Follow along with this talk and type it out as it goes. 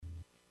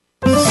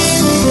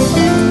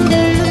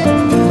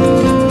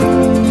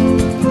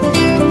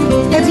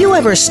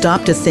ever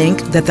stop to think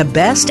that the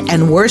best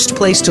and worst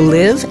place to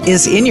live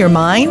is in your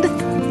mind?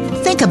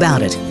 Think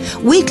about it.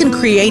 We can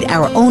create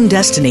our own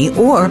destiny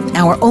or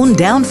our own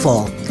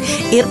downfall.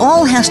 It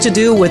all has to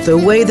do with the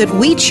way that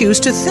we choose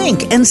to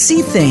think and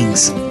see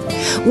things.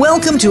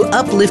 Welcome to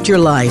Uplift Your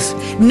Life,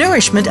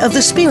 Nourishment of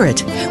the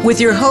Spirit, with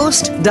your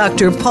host,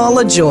 Dr.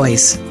 Paula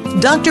Joyce.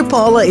 Dr.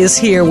 Paula is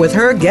here with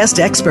her guest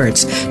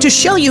experts to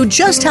show you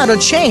just how to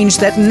change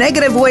that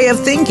negative way of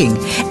thinking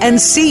and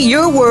see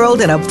your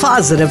world in a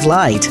positive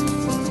light.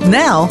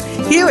 Now,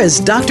 here is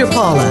Dr.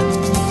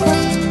 Paula.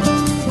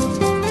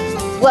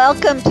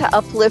 Welcome to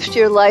Uplift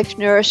Your Life,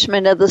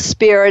 Nourishment of the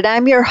Spirit.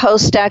 I'm your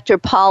host, Dr.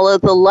 Paula,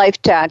 the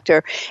Life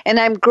Doctor, and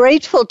I'm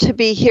grateful to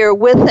be here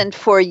with and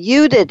for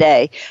you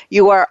today.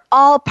 You are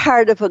all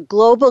part of a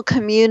global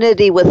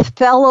community with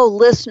fellow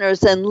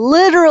listeners in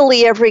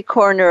literally every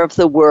corner of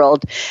the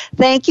world.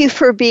 Thank you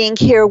for being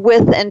here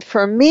with and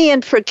for me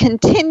and for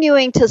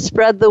continuing to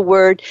spread the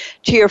word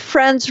to your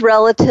friends,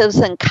 relatives,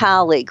 and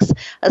colleagues.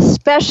 A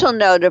special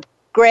note of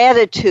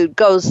gratitude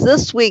goes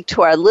this week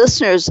to our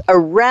listeners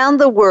around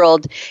the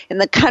world in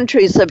the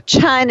countries of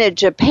China,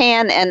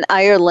 Japan, and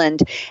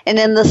Ireland, and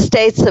in the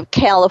states of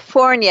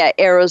California,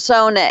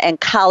 Arizona, and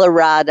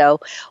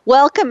Colorado.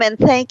 Welcome and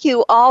thank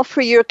you all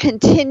for your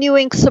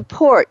continuing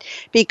support.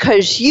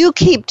 Because you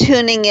keep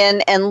tuning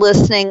in and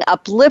listening,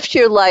 Uplift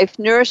Your Life,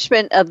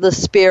 Nourishment of the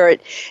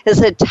Spirit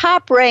is a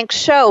top-ranked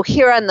show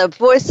here on the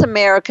Voice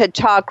America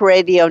Talk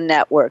Radio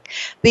Network,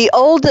 the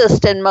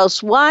oldest and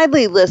most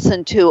widely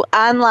listened to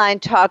online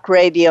talk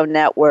radio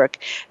network.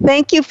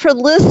 Thank you for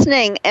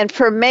listening and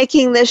for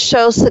making this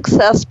show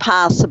success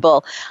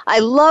possible. I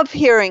love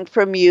hearing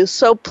from you,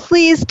 so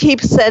please keep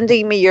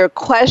sending me your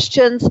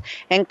questions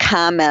and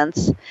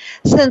comments.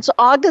 Since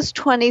August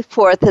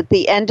 24th, at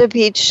the end of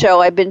each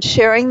show, I've been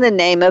sharing the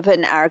name of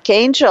an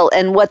archangel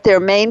and what their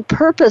main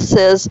purpose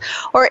is,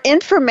 or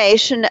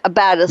information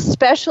about a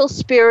special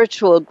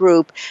spiritual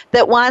group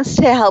that wants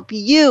to help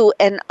you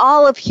and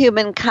all of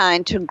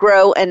humankind to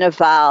grow and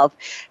evolve.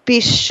 Be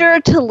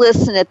sure to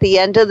listen at the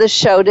end of the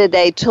show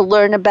today to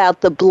learn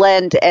about the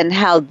blend and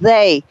how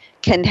they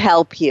can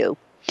help you.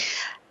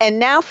 And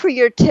now for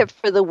your tip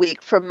for the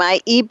week from my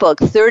ebook,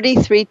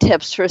 33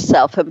 Tips for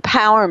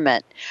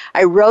Self-Empowerment.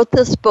 I wrote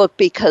this book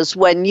because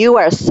when you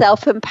are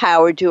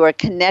self-empowered, you are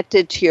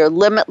connected to your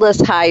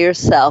limitless higher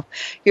self,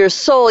 your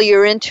soul,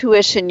 your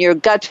intuition, your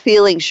gut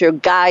feelings, your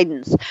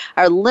guidance.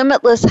 Our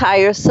limitless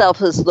higher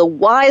self is the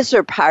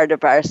wiser part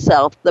of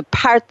ourself, the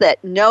part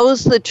that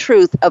knows the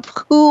truth of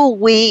who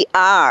we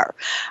are.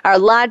 Our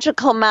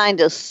logical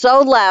mind is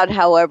so loud,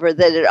 however,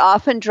 that it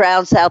often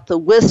drowns out the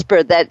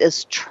whisper that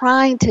is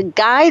trying to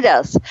guide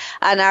us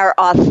on our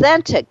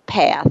authentic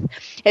path.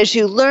 As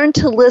you learn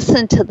to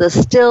listen to the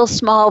still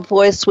small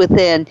voice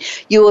within,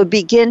 you will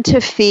begin to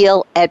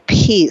feel at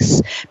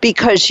peace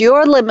because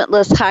your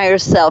limitless higher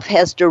self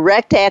has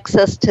direct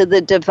access to the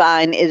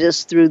divine. It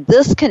is through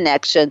this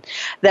connection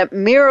that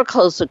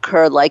miracles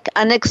occur, like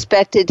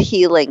unexpected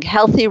healing,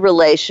 healthy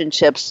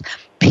relationships,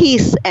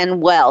 peace, and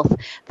wealth.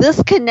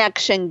 This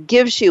connection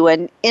gives you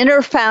an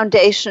inner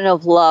foundation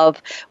of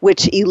love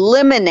which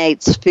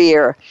eliminates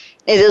fear.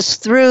 It is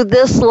through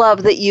this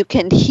love that you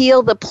can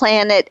heal the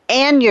planet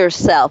and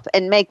yourself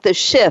and make the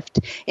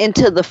shift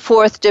into the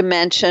fourth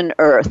dimension,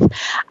 Earth.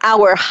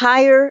 Our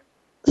higher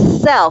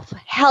self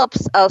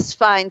helps us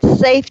find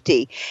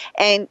safety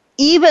and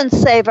even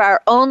save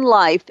our own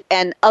life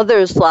and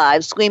others'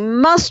 lives. We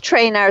must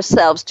train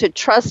ourselves to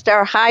trust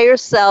our higher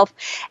self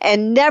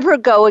and never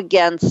go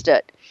against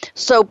it.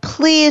 So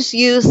please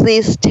use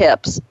these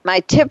tips.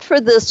 My tip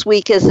for this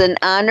week is in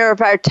honor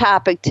of our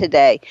topic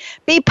today.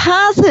 Be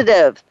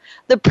positive.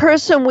 The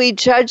person we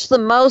judge the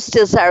most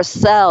is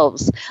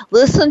ourselves.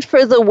 Listen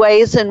for the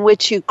ways in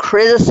which you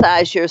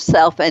criticize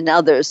yourself and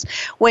others.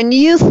 When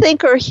you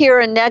think or hear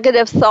a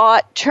negative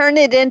thought, turn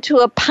it into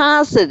a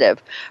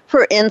positive.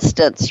 For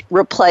instance,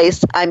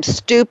 replace "I'm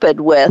stupid"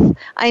 with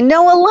 "I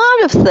know a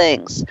lot of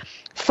things."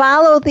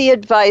 Follow the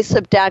advice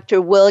of Dr.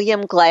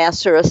 William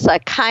Glasser, a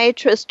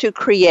psychiatrist who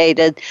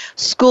created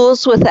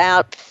Schools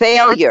Without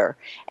Failure.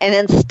 And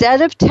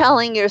instead of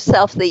telling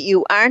yourself that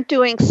you aren't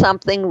doing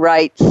something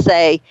right,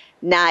 say,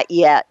 "Not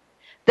yet."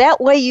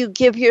 That way you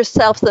give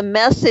yourself the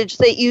message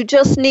that you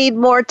just need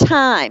more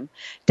time.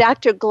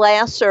 Dr.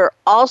 Glasser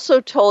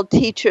also told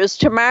teachers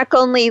to mark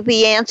only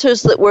the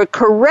answers that were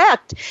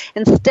correct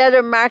instead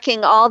of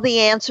marking all the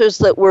answers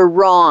that were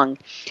wrong.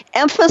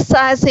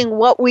 Emphasizing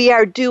what we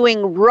are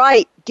doing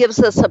right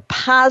gives us a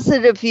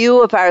positive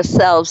view of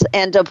ourselves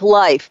and of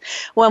life.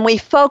 When we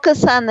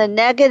focus on the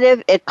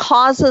negative, it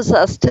causes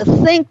us to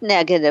think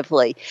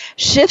negatively.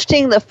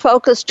 Shifting the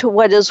focus to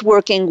what is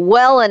working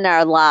well in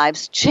our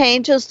lives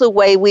changes the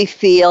way we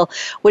feel,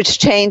 which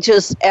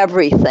changes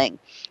everything.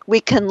 We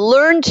can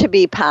learn to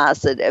be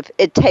positive.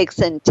 It takes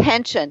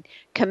intention,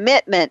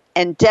 commitment,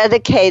 and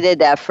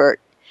dedicated effort.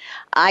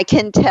 I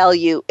can tell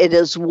you it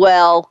is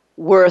well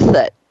worth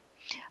it.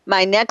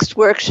 My next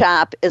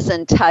workshop is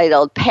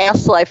entitled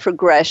Past Life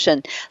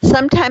Regression.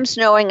 Sometimes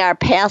knowing our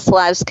past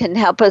lives can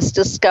help us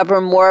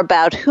discover more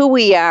about who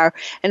we are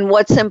and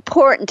what's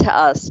important to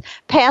us.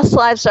 Past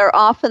lives are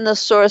often the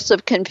source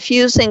of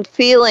confusing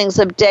feelings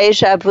of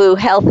deja vu,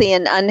 healthy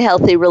and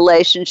unhealthy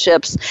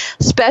relationships,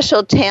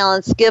 special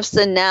talents, gifts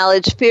and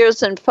knowledge,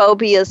 fears and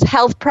phobias,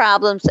 health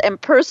problems, and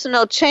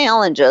personal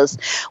challenges.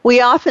 We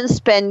often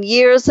spend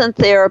years in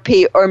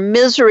therapy or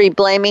misery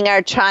blaming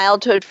our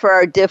childhood for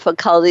our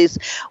difficulties,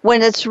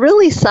 when it's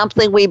really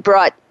something we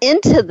brought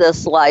into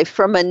this life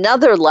from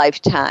another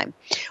lifetime.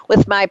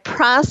 With my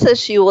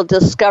process, you will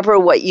discover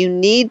what you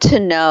need to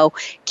know,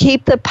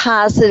 keep the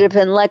positive,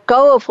 and let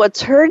go of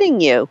what's hurting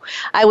you.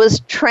 I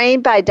was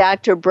trained by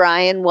Dr.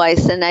 Brian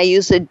Weiss, and I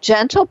use a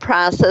gentle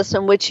process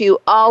in which you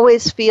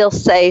always feel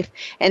safe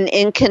and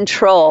in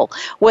control.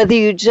 Whether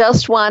you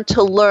just want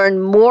to learn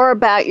more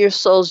about your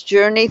soul's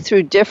journey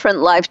through different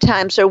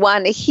lifetimes or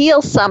want to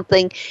heal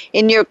something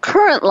in your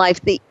current life,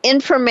 the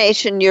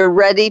information you're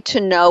ready to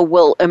know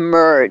will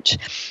emerge.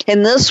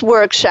 In this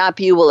workshop,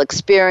 you will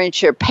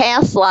experience your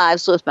past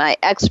lives with my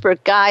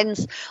expert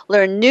guidance,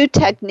 learn new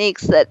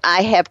techniques that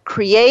I have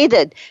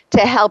created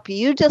to help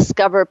you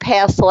discover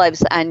past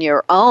lives on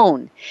your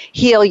own,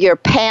 heal your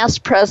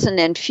past, present,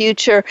 and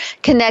future,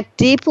 connect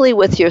deeply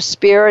with your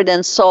spirit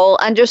and soul,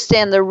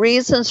 understand the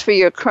reasons for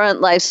your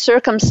current life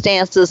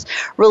circumstances,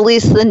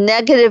 release the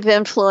negative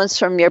influence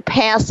from your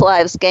past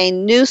lives,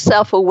 gain new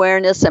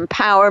self-awareness,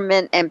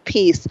 empowerment, and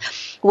peace.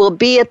 We'll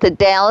be at the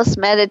Dallas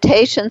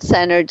Meditation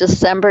Center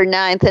December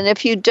 9th, and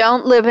if you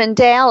don't live in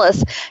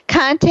Dallas,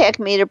 contact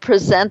me to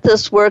present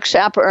this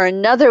workshop or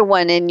another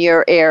one in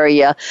your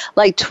area,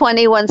 like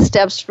 21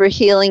 Steps for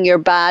Healing Your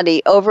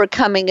Body,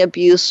 Overcoming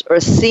Abuse, or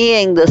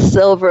Seeing the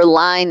Silver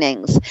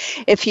Linings.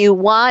 If you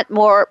want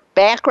more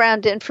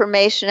background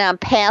information on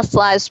past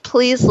lives,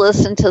 please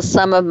listen to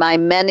some of my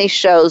many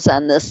shows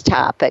on this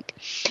topic.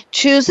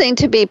 Choosing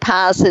to be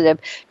positive,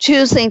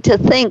 choosing to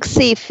think,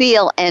 see,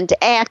 feel, and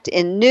act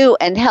in new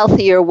and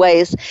healthier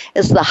ways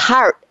is the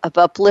heart of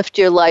Uplift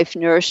Your Life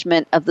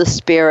Nourishment of the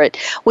Spirit.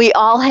 We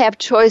all have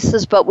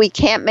choices, but we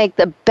can't make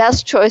the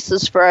best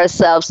choices for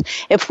ourselves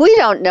if we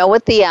don't know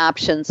what the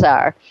options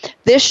are.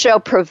 This show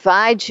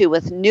provides you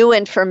with new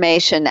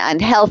information on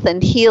health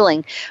and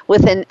healing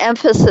with an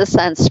emphasis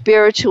on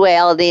spirituality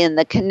and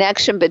the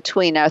connection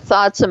between our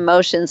thoughts,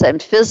 emotions,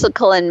 and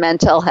physical and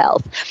mental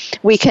health.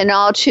 We can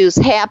all choose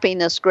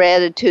happiness,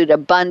 gratitude,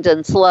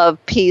 abundance, love,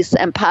 peace,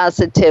 and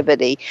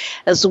positivity.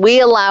 As we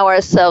allow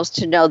ourselves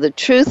to know the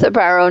truth of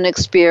our own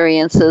experiences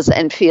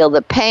and feel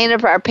the pain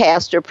of our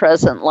past or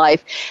present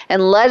life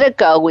and let it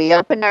go, we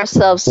open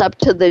ourselves up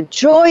to the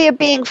joy of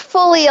being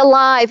fully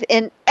alive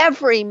in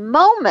every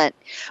moment.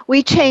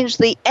 We change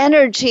the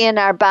energy in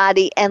our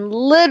body and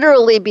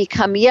literally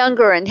become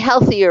younger and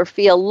healthier,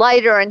 feel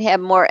lighter and have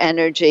more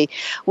energy.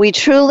 We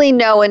truly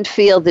know and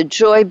feel the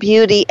joy,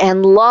 beauty,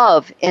 and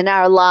love in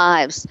our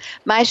lives.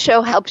 My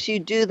show helps you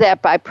do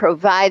that by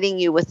providing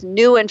you with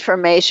new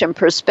information,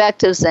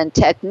 perspectives, and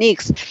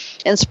techniques,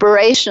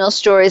 inspirational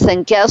stories,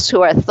 and guests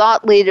who are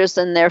thought leaders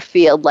in their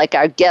field, like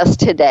our guest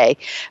today,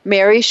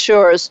 Mary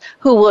Shores,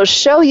 who will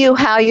show you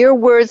how your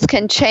words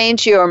can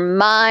change your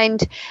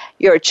mind,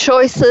 your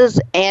choices,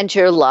 and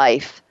your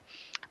life.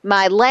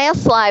 My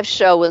last live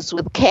show was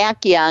with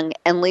Kat Young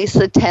and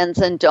Lisa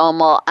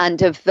Tenzin-Domel on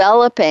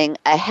developing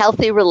a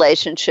healthy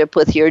relationship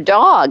with your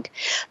dog.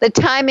 The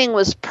timing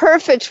was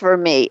perfect for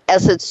me,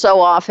 as it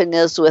so often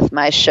is with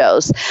my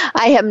shows.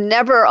 I have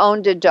never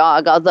owned a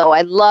dog, although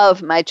I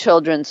love my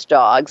children's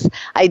dogs.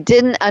 I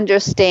didn't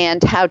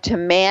understand how to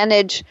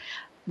manage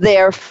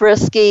their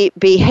frisky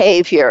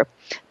behavior.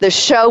 The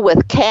show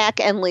with Kat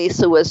and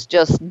Lisa was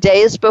just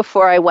days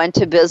before I went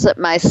to visit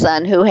my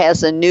son, who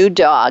has a new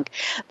dog.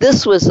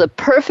 This was the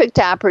perfect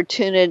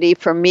opportunity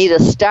for me to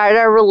start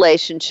our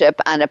relationship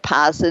on a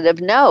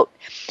positive note.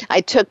 I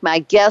took my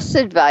guest's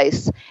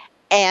advice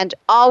and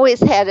always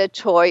had a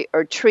toy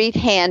or treat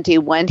handy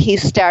when he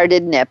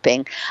started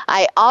nipping.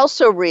 I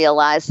also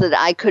realized that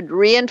I could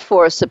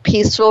reinforce a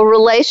peaceful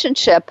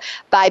relationship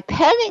by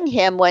petting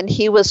him when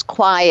he was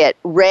quiet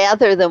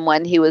rather than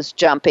when he was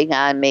jumping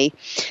on me.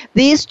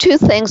 These two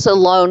things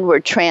alone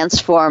were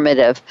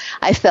transformative.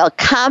 I felt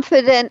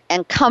confident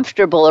and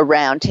comfortable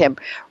around him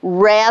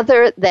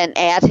rather than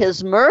at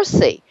his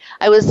mercy.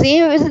 I was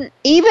even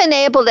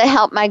able to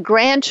help my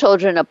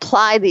grandchildren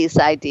apply these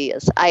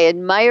ideas. I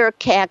admire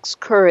Kat's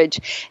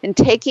courage in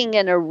taking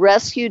in a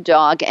rescue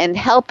dog and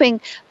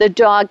helping the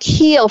dog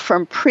heal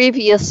from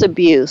previous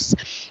abuse.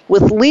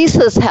 With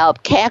Lisa's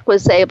help, Kat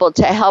was able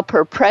to help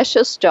her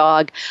precious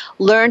dog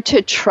learn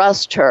to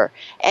trust her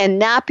and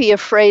not be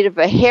afraid of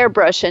a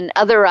hairbrush and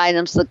other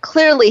items that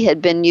clearly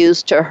had been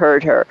used to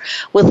hurt her.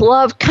 With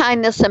love,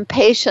 kindness, and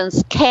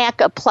patience, Kat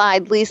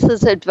applied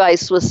Lisa's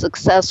advice with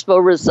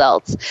successful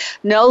results.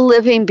 No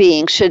living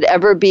being should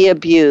ever be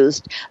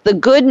abused. The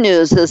good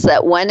news is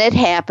that when it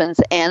happens,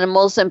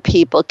 animals and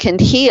people can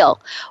heal.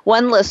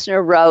 One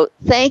listener wrote,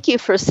 "Thank you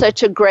for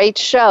such a great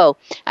show.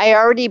 I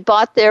already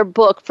bought their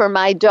book for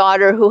my dog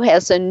daughter who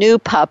has a new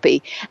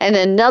puppy. And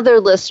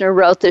another listener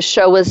wrote the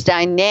show was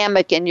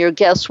dynamic and your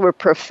guests were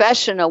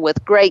professional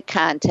with great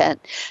content.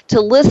 To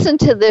listen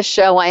to this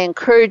show, I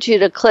encourage you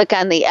to click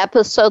on the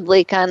episode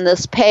link on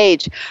this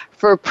page.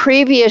 For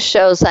previous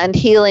shows on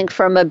healing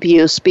from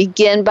abuse,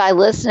 begin by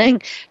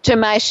listening to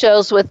my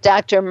shows with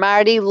Dr.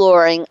 Marty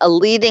Loring, a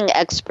leading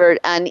expert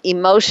on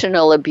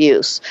emotional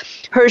abuse.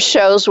 Her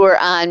shows were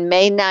on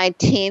May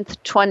 19th,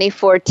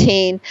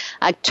 2014,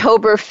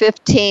 October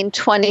 15,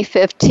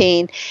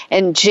 2015,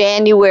 and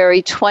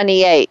January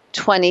 28,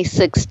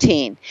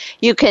 2016.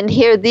 You can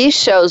hear these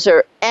shows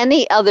or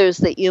any others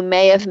that you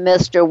may have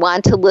missed or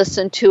want to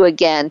listen to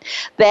again.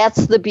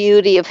 That's the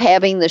beauty of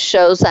having the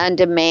shows on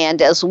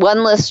demand. As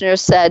one listener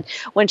said,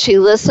 when she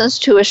listens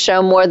to a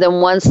show more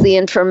than once, the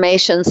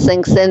information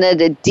sinks in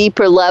at a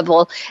deeper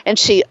level, and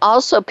she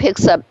also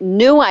picks up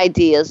new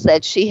ideas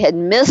that she had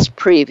missed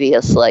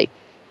previously.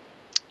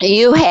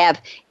 You have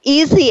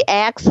easy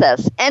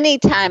access any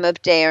time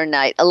of day or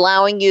night,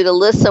 allowing you to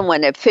listen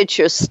when it fits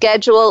your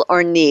schedule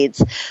or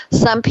needs.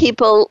 Some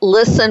people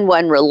listen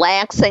when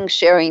relaxing,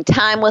 sharing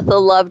time with a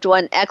loved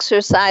one,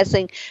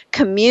 exercising,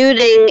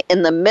 commuting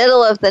in the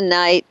middle of the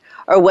night,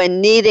 or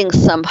when needing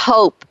some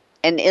hope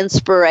and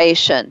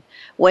inspiration.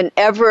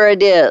 Whenever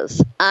it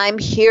is, I'm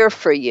here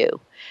for you.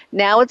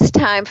 Now it's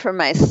time for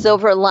my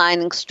silver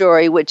lining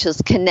story, which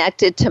is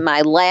connected to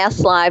my last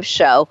live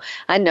show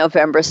on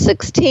November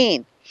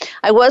 16.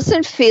 I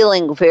wasn't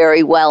feeling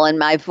very well, and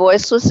my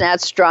voice was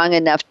not strong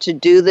enough to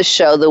do the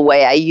show the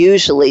way I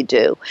usually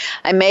do.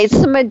 I made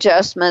some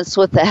adjustments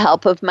with the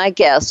help of my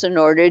guests in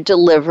order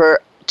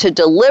to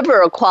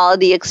deliver a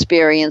quality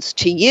experience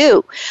to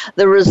you.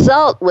 The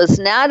result was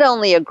not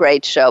only a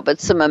great show,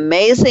 but some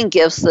amazing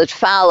gifts that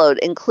followed,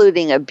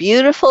 including a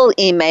beautiful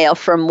email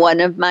from one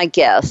of my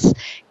guests,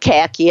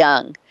 Kak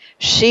Young.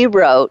 She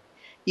wrote,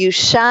 "You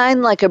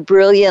shine like a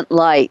brilliant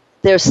light.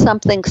 There's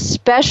something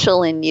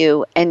special in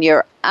you and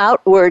your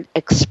outward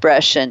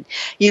expression.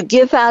 You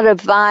give out a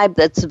vibe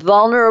that's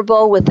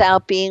vulnerable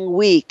without being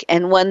weak,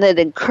 and one that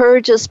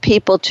encourages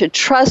people to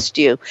trust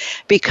you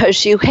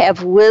because you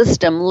have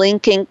wisdom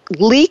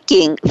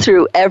leaking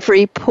through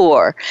every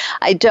pore.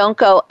 I don't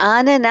go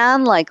on and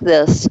on like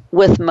this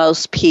with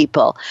most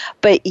people,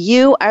 but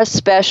you are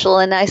special,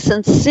 and I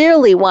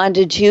sincerely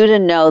wanted you to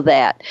know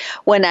that.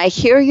 When I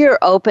hear your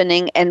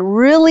opening and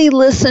really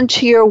listen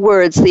to your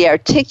words, the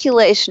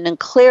articulation and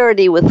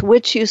clarity with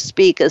which you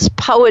speak is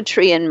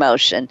poetry in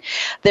motion.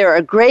 There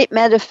are great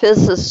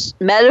metaphysicians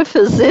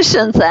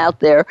out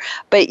there,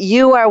 but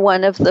you are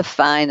one of the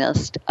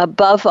finest.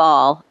 Above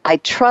all, I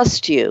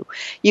trust you.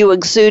 You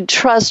exude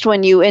trust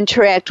when you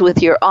interact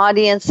with your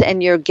audience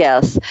and your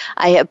guests.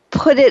 I have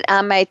put it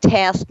on my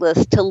task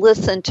list to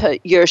listen to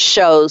your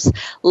shows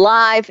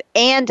live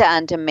and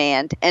on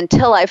demand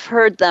until I've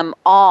heard them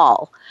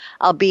all.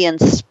 I'll be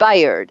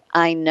inspired,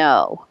 I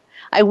know.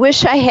 I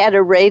wish I had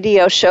a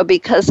radio show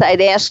because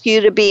I'd ask you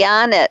to be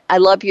on it. I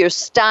love your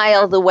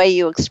style, the way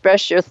you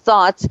express your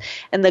thoughts,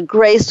 and the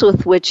grace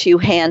with which you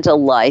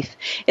handle life.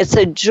 It's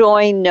a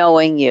joy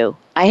knowing you.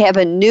 I have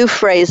a new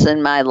phrase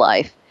in my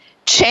life.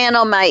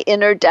 Channel my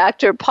inner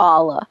Dr.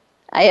 Paula.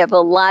 I have a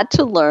lot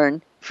to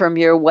learn from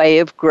your way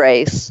of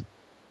grace."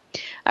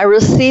 I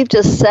received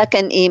a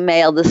second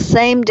email the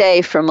same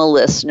day from a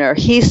listener.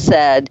 He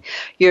said,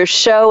 "Your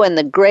show and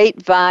the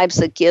great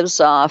vibes it gives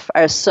off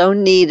are so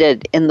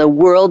needed in the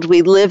world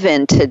we live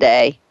in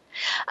today."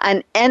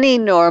 On any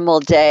normal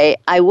day,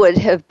 I would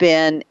have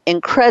been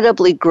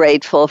incredibly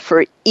grateful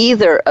for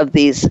either of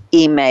these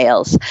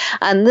emails.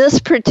 On this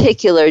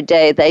particular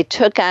day, they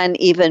took on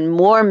even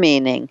more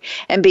meaning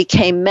and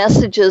became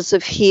messages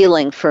of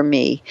healing for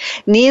me.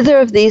 Neither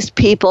of these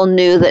people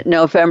knew that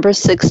November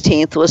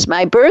 16th was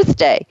my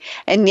birthday,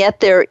 and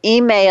yet their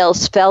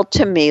emails felt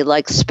to me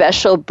like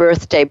special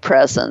birthday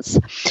presents.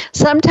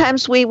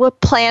 Sometimes we would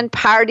plan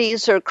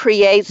parties or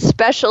create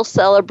special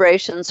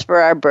celebrations for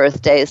our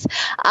birthdays.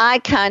 I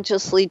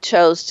consciously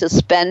chose to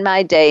spend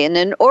my day in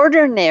an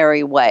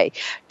ordinary way,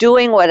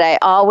 doing what I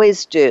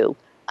always do.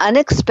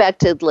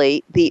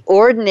 Unexpectedly, the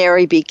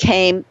ordinary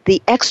became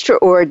the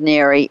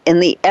extraordinary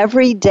in the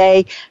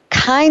everyday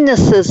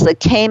kindnesses that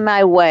came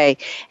my way,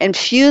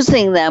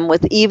 infusing them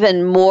with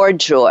even more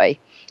joy.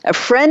 A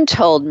friend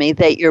told me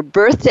that your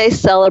birthday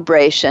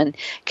celebration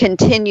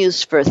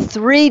continues for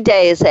 3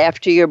 days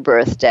after your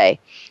birthday,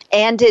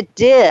 and it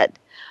did.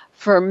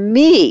 For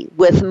me,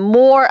 with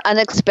more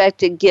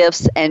unexpected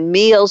gifts and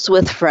meals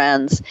with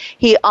friends.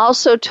 He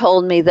also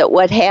told me that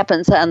what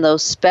happens on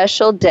those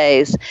special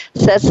days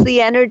sets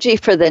the energy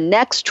for the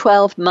next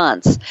 12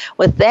 months.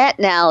 With that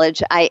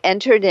knowledge, I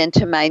entered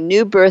into my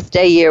new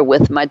birthday year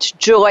with much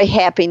joy,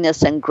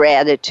 happiness, and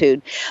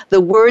gratitude. The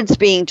words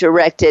being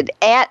directed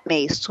at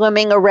me,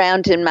 swimming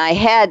around in my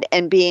head,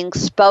 and being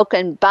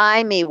spoken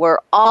by me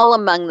were all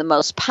among the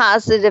most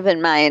positive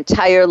in my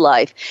entire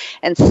life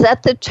and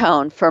set the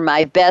tone for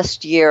my best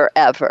year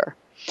ever.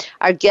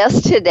 Our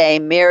guest today,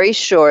 Mary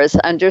Shores,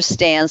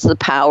 understands the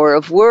power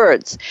of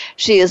words.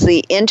 She is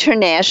the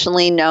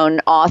internationally known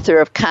author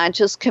of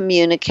Conscious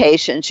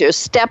Communications, your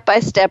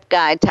step-by-step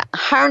guide to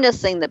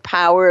harnessing the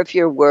power of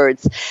your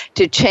words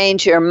to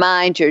change your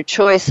mind, your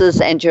choices,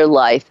 and your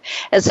life.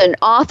 As an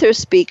author,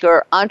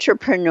 speaker,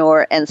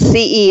 entrepreneur, and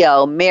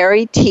CEO,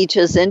 Mary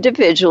teaches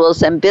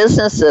individuals and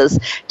businesses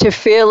to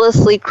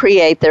fearlessly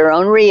create their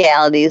own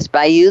realities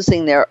by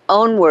using their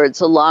own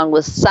words along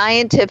with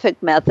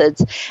scientific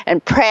methods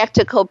and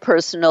practical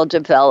personal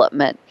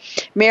development.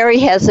 Mary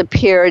has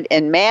appeared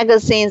in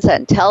magazines,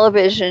 on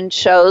television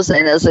shows,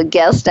 and as a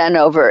guest on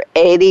over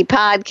 80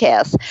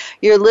 podcasts.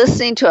 You're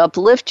listening to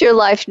Uplift Your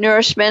Life,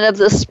 Nourishment of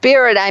the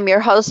Spirit. I'm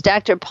your host,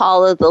 Dr.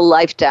 Paula, the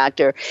Life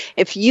Doctor.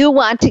 If you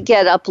want to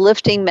get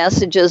uplifting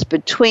messages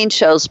between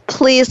shows,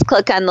 please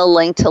click on the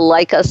link to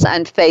like us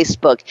on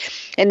Facebook.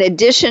 In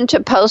addition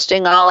to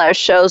posting all our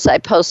shows, I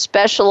post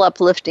special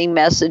uplifting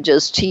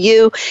messages to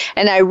you,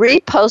 and I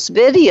repost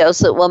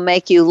videos that will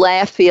make you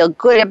laugh, feel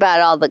good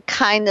about all the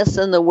kindness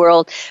in the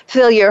world,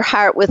 fill your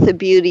heart with the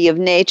beauty of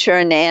nature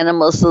and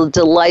animals, the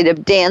delight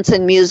of dance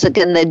and music,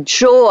 and the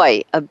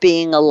joy of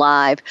being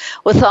alive.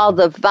 With all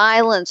the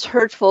violence,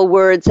 hurtful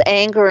words,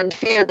 anger, and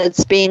fear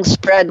that's being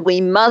spread,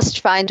 we must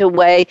find a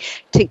way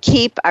to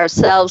keep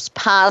ourselves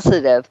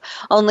positive.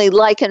 Only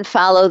like and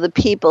follow the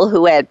people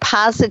who add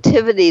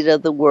positivity to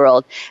the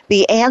world.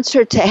 The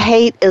answer to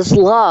hate is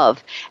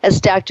love. As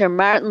Dr.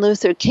 Martin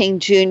Luther King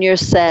Jr.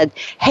 said,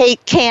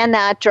 hate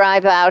cannot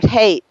drive out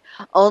hate.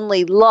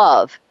 Only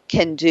love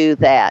can do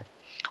that.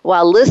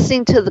 While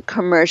listening to the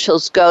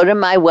commercials, go to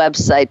my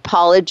website,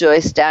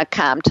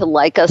 paulajoyce.com, to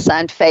like us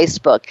on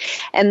Facebook,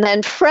 and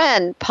then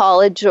friend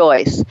Paula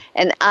Joyce,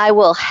 and I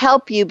will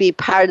help you be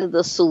part of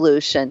the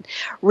solution.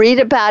 Read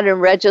about and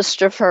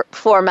register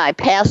for my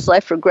past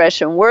life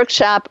regression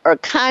workshop, or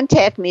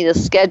contact me to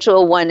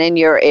schedule one in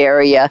your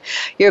area.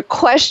 Your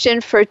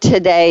question for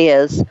today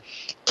is,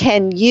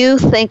 can you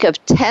think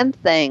of 10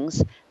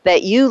 things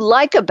that you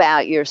like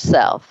about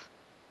yourself?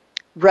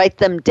 Write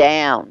them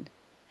down.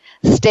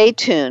 Stay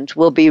tuned.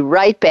 We'll be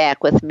right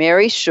back with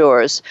Mary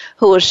Shores,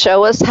 who will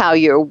show us how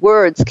your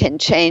words can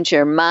change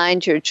your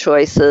mind, your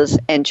choices,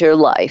 and your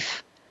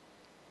life.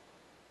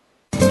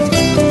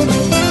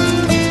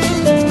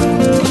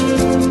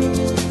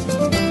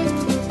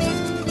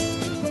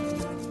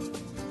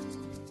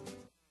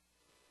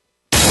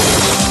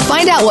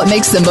 Find out what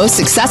makes the most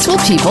successful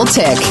people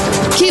tick.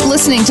 Keep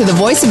listening to the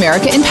Voice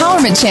America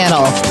Empowerment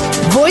Channel.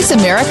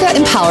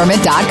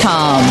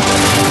 VoiceAmericaEmpowerment.com.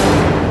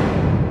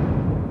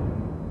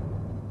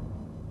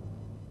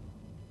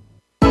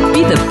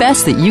 Be the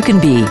best that you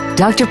can be.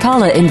 Dr.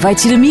 Paula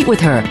invites you to meet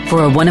with her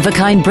for a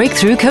one-of-a-kind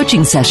breakthrough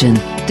coaching session.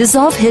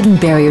 Dissolve hidden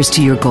barriers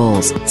to your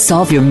goals,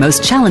 solve your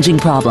most challenging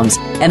problems,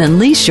 and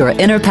unleash your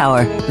inner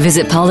power.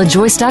 Visit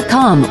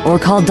paulajoyce.com or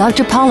call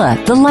Dr. Paula,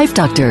 the Life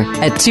Doctor,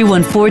 at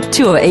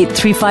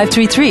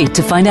 214-208-3533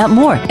 to find out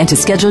more and to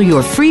schedule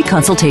your free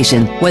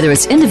consultation. Whether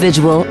it's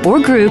individual or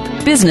group,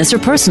 business or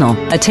personal,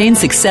 attain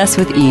success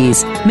with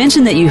ease.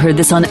 Mention that you heard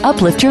this on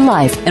Uplift Your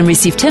Life and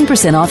receive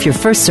 10% off your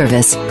first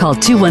service. Call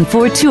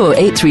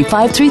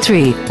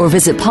 214-208-3533 or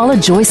visit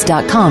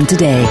paulajoyce.com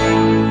today.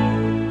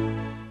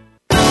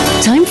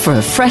 Time for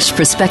a fresh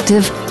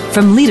perspective.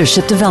 From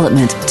leadership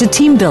development to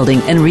team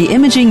building and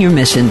re-imaging your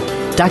mission,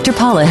 Dr.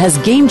 Paula has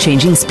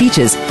game-changing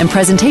speeches and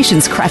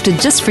presentations crafted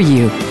just for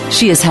you.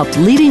 She has helped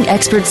leading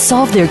experts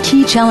solve their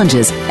key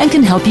challenges and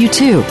can help you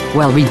too,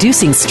 while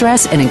reducing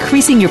stress and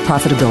increasing your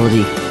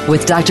profitability.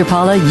 With Dr.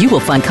 Paula, you will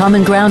find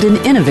common ground and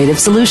innovative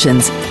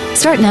solutions.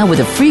 Start now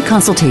with a free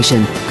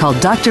consultation. Call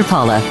Dr.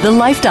 Paula, the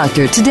Life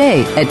Doctor,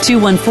 today at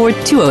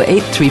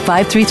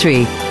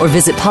 214-208-3533 or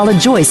visit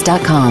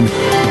paulajoyce.com.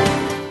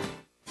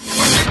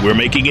 We're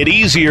making it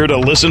easier to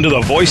listen to the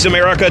Voice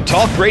America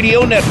Talk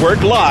Radio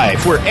Network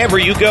live wherever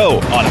you go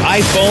on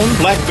iPhone,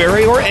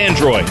 BlackBerry, or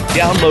Android.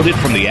 Download it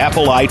from the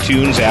Apple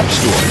iTunes App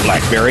Store,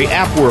 BlackBerry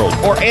App World,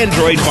 or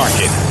Android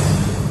Market.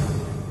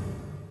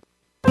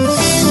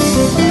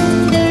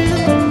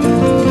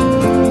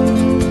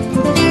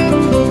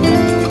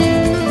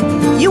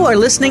 You are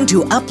listening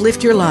to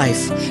Uplift Your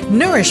Life,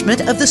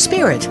 Nourishment of the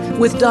Spirit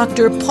with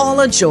Dr.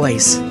 Paula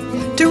Joyce.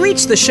 To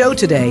reach the show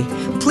today,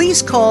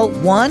 please call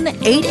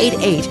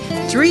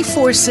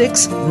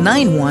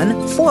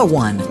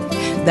 1-888-346-9141.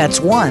 That's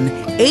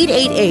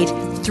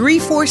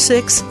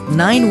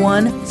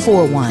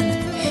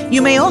 1-888-346-9141.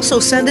 You may also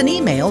send an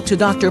email to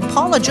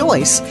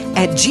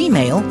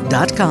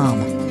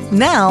drpaulajoyce@gmail.com.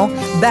 Now,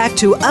 back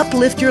to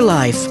Uplift Your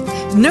Life,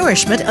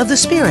 Nourishment of the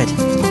Spirit.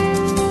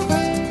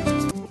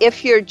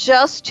 If you're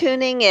just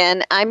tuning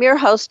in, I'm your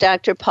host,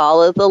 Dr.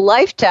 Paula, the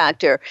Life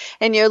Doctor,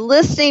 and you're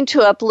listening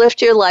to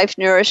Uplift Your Life,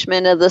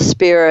 Nourishment of the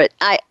Spirit.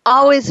 I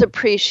always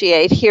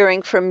appreciate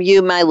hearing from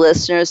you, my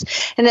listeners,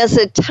 and as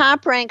a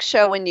top-ranked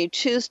show, when you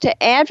choose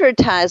to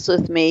advertise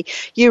with me,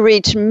 you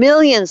reach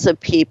millions of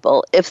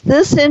people. If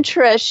this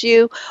interests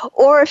you,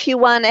 or if you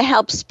want to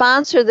help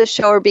sponsor the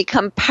show or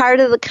become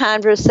part of the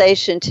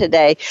conversation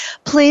today,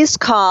 please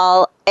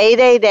call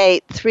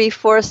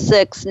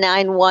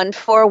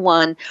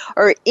 888-346-9141,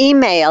 or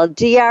email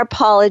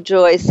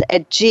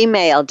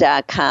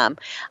drpaulajoyce@gmail.com.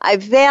 I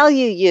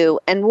value you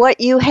and what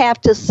you have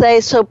to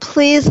say, so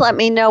please let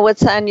me know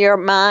what's on your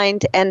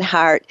mind and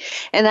heart.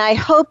 And I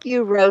hope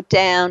you wrote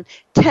down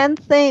 10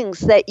 things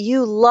that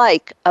you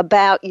like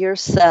about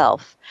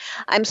yourself.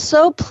 I'm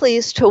so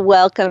pleased to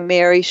welcome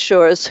Mary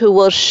Shores, who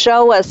will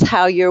show us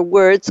how your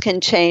words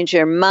can change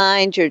your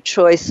mind, your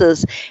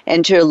choices,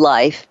 and your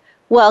life.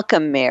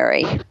 Welcome,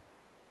 Mary.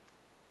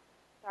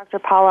 Dr.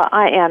 Paula,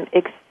 I am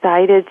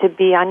excited to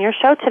be on your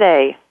show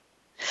today.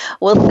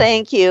 Well,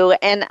 thank you,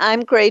 and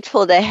I'm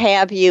grateful to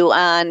have you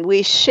on.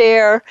 We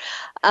share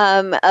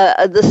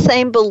the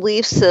same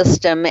belief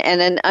system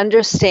and an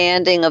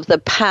understanding of the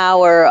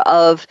power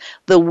of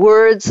the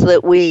words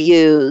that we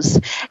use.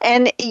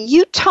 And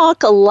you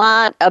talk a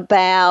lot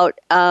about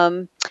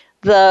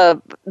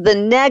the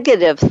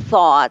negative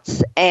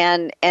thoughts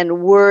and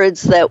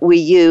words that we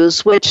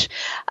use, which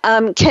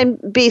can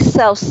be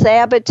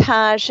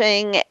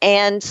self-sabotaging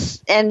and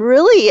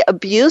really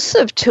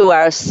abusive to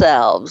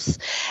ourselves.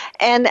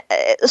 And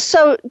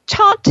so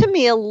talk to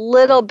me a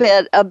little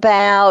bit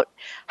about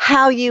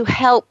how you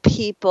help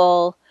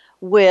people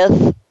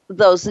with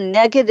those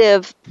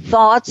negative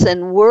thoughts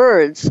and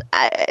words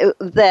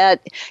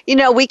that,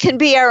 we can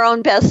be our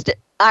own best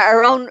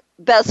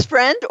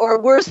friend or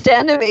worst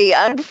enemy.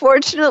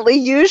 Unfortunately,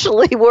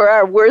 usually we're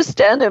our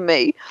worst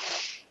enemy.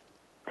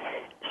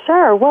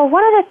 Sure. Well,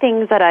 one of the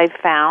things that I've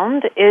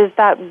found is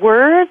that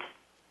words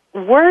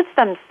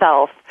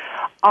themselves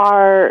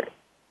are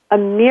a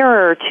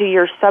mirror to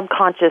your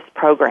subconscious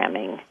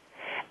programming.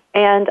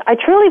 And I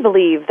truly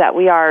believe that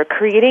we are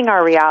creating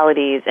our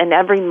realities in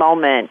every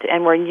moment,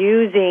 and we're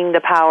using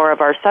the power of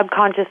our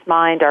subconscious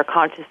mind, our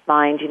conscious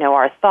mind,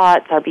 our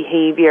thoughts, our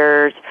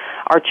behaviors,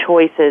 our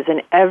choices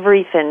in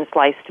every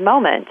thin-sliced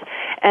moment.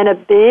 And a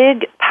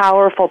big,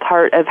 powerful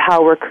part of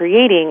how we're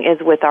creating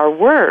is with our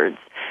words,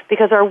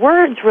 because our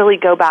words really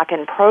go back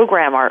and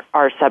program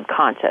our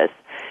subconscious.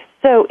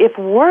 So if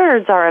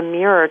words are a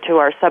mirror to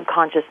our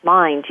subconscious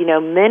mind,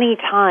 many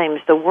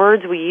times the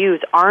words we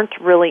use aren't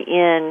really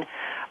in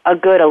a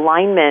good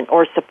alignment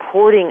or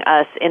supporting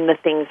us in the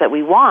things that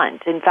we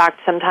want. In fact,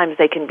 sometimes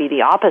they can be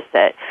the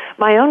opposite.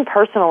 My own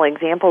personal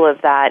example of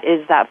that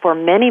is that for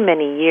many,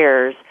 many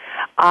years,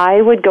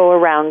 I would go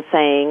around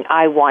saying,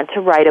 I want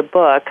to write a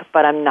book,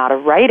 but I'm not a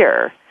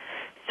writer.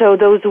 So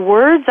those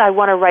words, I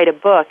want to write a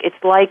book,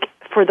 it's like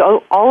for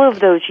all of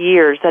those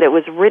years that it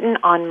was written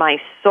on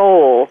my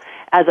soul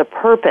as a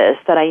purpose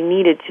that I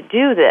needed to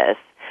do this.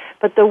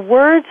 But the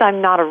words,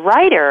 I'm not a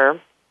writer,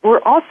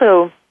 were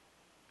also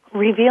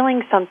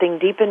revealing something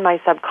deep in my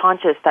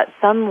subconscious that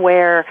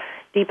somewhere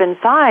deep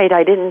inside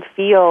I didn't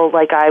feel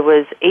like I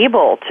was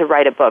able to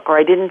write a book, or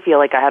I didn't feel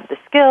like I have the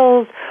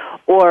skills,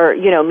 or,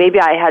 maybe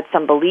I had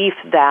some belief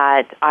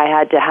that I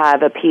had to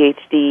have a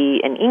PhD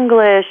in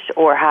English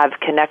or have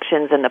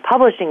connections in the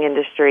publishing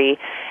industry,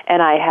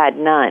 and I had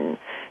none.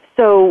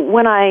 So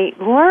when I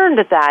learned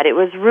that, it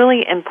was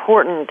really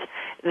important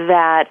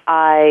that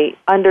I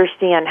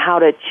understand how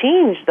to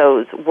change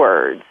those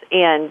words.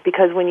 And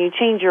because when you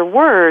change your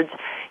words,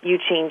 you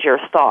change your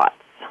thoughts.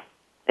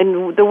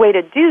 And the way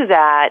to do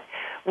that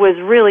was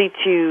really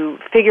to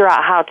figure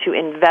out how to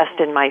invest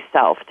in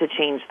myself to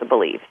change the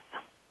beliefs.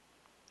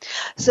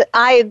 So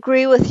I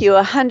agree with you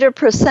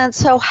 100%.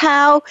 So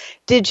how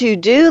did you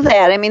do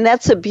that? I mean,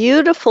 that's a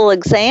beautiful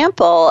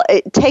example.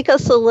 Take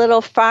us a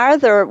little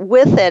farther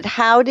with it.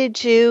 How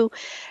did you,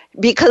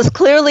 because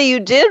clearly you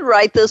did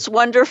write this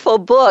wonderful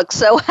book,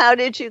 so how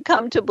did you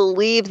come to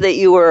believe that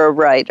you were a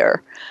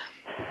writer?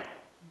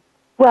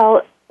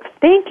 Well,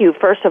 thank you,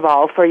 first of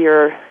all, for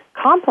your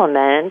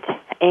compliment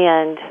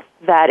and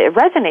that it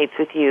resonates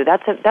with you.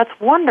 That's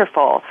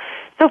wonderful.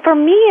 So for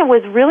me, it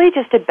was really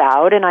just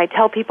about, and I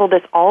tell people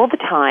this all the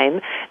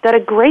time, that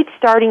a great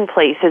starting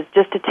place is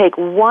just to take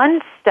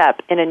one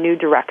step in a new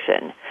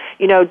direction.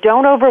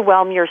 Don't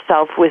overwhelm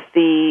yourself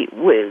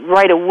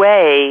right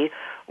away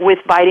with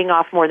biting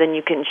off more than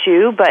you can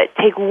chew, but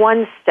take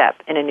one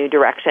step in a new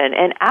direction.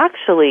 And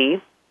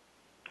actually,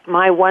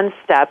 my one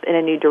step in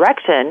a new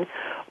direction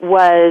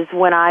was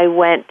when I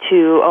went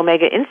to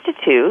Omega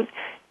Institute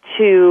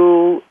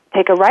to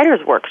take a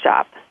writer's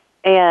workshop.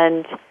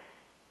 And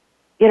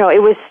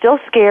it was still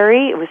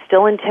scary. It was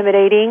still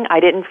intimidating. I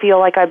didn't feel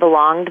like I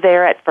belonged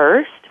there at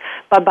first.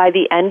 But by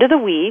the end of the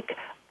week,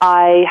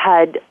 I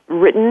had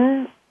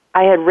written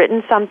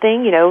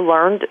something,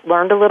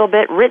 learned a little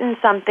bit, written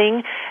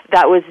something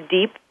that was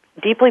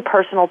deeply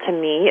personal to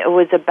me. It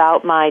was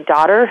about my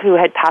daughter who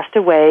had passed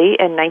away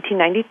in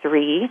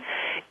 1993.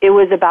 It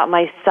was about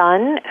my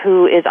son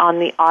who is on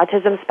the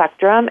autism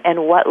spectrum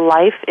and what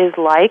life is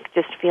like,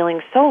 just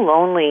feeling so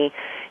lonely,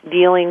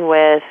 dealing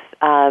with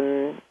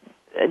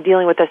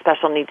a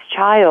special needs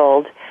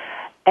child,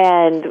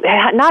 and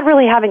not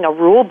really having a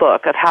rule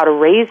book of how to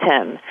raise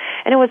him.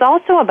 And it was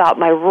also about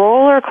my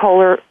roller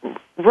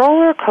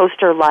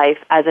coaster life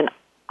as an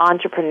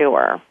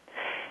entrepreneur.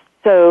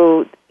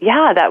 So,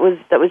 yeah, that was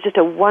just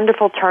a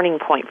wonderful turning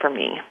point for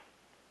me.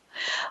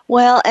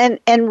 Well,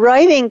 and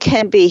writing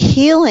can be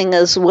healing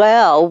as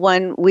well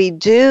when we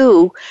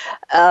do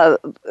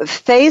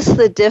face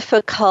the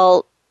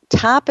difficult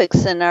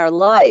topics in our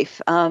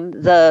life,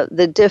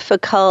 the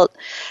difficult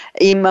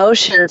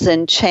emotions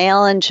and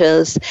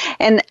challenges.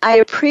 And I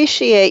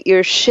appreciate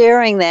your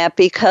sharing that,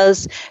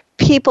 because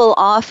people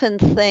often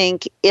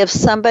think if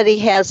somebody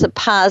has a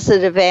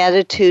positive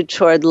attitude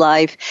toward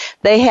life,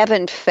 they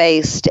haven't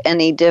faced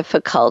any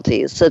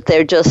difficulties, that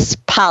they're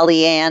just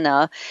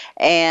Pollyanna,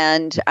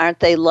 and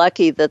aren't they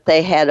lucky that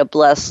they had a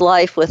blessed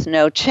life with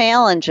no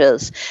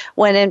challenges,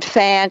 when in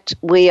fact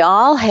we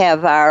all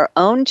have our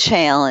own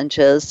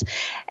challenges,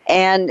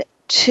 and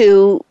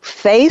to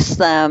face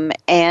them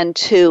and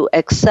to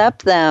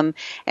accept them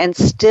and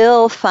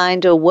still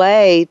find a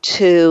way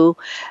to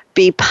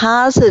be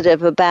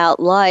positive about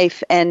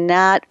life and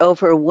not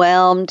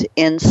overwhelmed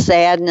in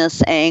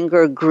sadness,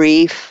 anger,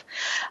 grief,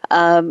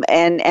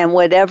 and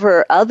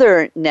whatever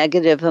other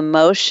negative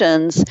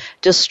emotions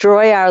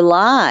destroy our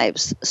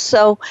lives.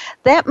 So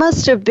that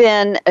must have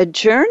been a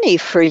journey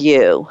for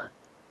you.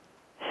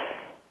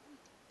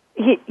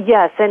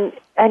 Yes, and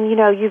you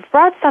know, you've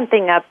brought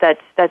something up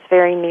that's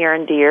very near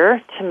and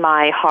dear to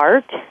my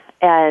heart,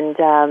 and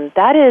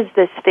that is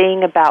this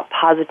thing about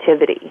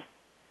positivity.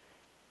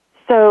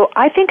 So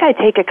I think I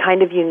take a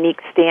kind of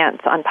unique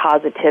stance on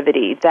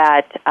positivity,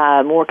 that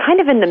we're kind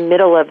of in the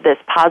middle of this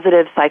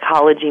positive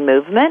psychology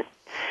movement,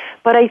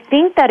 but I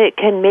think that it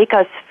can make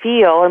us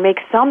feel, or make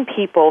some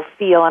people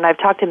feel, and I've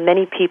talked to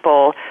many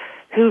people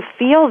who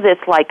feel this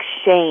like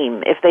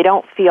shame if they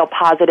don't feel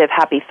positive,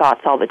 happy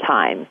thoughts all the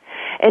time.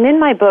 And in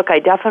my book, I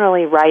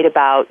definitely write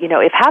about, you know,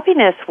 if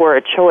happiness were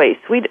a choice,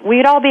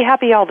 we'd all be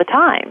happy all the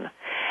time.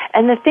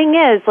 And the thing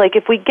is, like,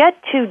 if we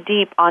get too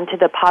deep onto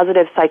the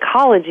positive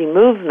psychology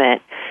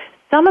movement,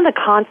 some of the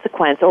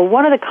consequence, or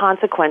one of the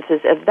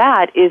consequences of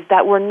that, is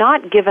that we're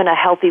not given a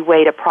healthy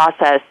way to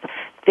process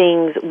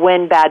things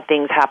when bad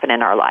things happen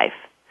in our life.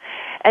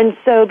 And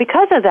so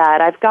because of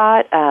that, I've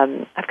got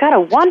a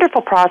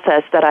wonderful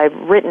process that I've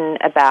written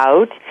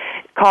about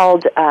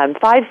called 5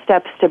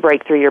 Steps to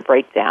Break Through Your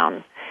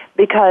Breakdown,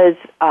 because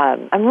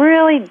I'm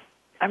really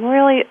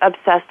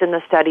obsessed in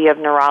the study of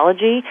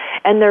neurology,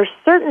 and there's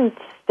certain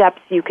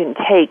steps you can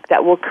take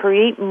that will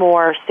create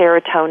more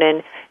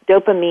serotonin,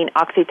 dopamine,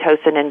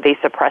 oxytocin, and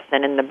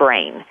vasopressin in the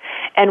brain.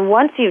 And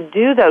once you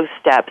do those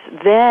steps,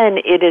 then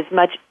it is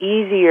much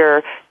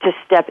easier to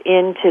step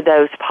into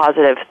those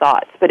positive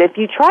thoughts. But if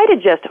you try to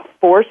just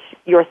force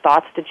your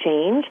thoughts to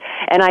change,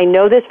 and I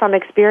know this from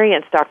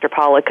experience, Dr.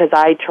 Paula, because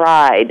I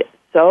tried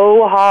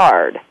so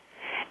hard,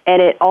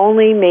 and it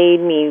only made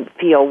me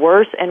feel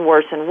worse and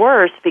worse and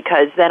worse,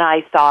 because then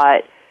I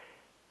thought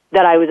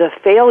that I was a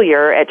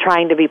failure at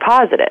trying to be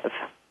positive.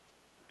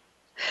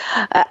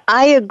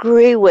 I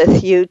agree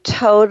with you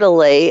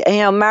totally. You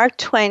know, Mark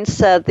Twain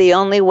said the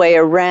only way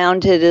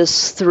around it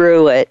is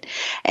through it.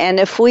 And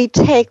if we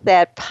take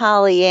that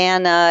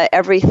Pollyanna,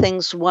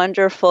 everything's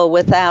wonderful,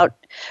 without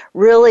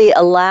really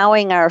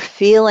allowing our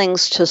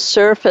feelings to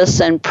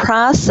surface and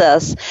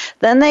process,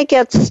 then they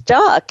get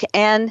stuck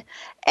and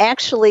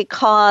actually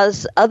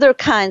cause other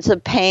kinds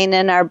of pain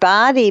in our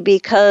body,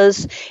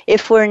 because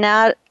if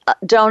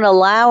don't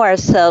allow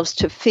ourselves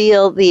to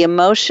feel the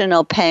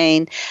emotional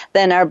pain,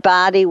 then our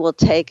body will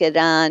take it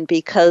on,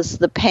 because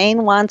the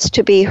pain wants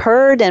to be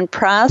heard and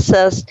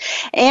processed.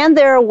 And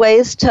there are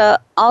ways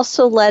to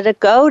also let it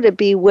go, to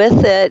be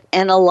with it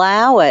and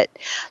allow it.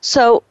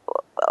 So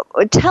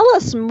tell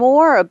us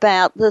more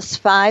about this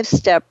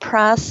 5-step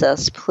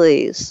process,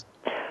 please.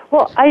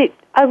 Well,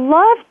 I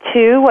love,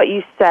 too, what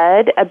you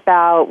said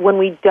about when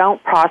we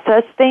don't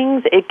process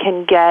things, it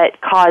can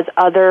cause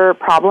other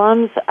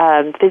problems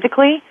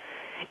physically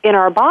in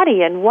our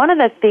body. And one of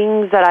the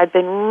things that I've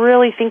been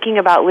really thinking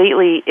about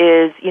lately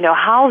is, you know,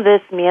 how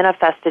this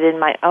manifested in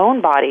my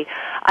own body.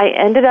 I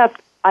ended up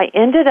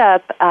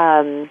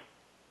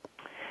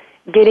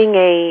getting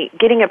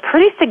a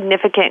pretty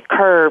significant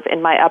curve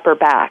in my upper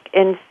back.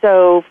 And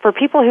so for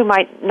people who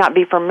might not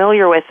be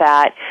familiar with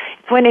that,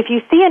 it's when if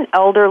you see an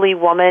elderly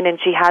woman and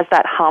she has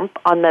that hump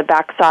on the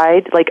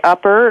backside, like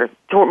upper,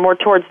 more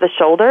towards the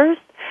shoulders,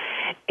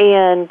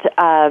 and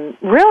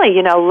really,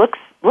 you know, looks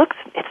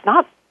it's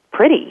not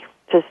pretty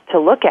to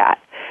look at.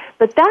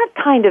 But that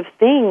kind of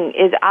thing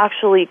is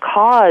actually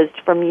caused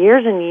from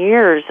years and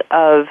years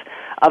of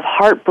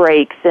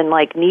heartbreaks and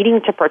like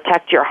needing to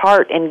protect your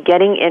heart and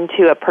getting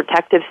into a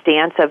protective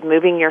stance of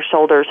moving your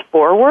shoulders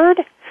forward.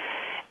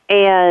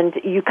 And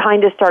you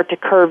kind of start to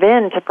curve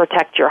in to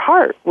protect your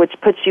heart, which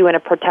puts you in a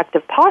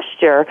protective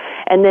posture.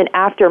 And then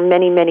after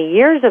many, many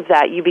years of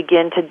that, you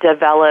begin to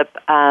develop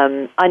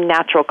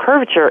unnatural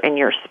curvature in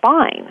your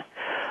spine.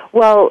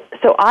 Well,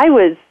 so I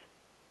was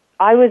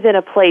in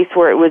a place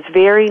where it was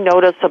very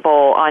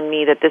noticeable on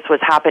me that this was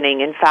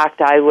happening. In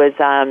fact, I was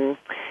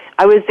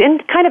in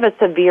kind of a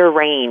severe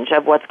range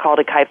of what's called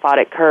a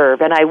kyphotic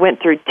curve, and I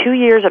went through 2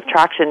 years of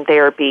traction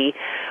therapy,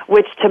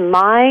 which to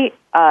my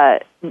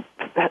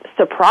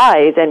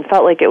surprise and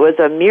felt like it was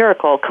a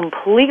miracle,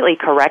 completely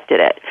corrected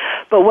it.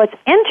 But what's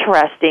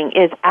interesting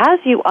is as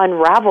you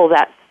unravel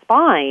that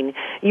spine,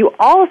 you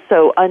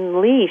also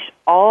unleash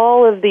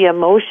all of the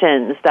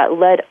emotions that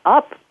led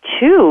up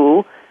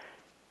to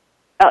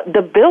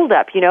the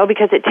buildup,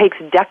 because it takes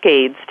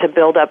decades to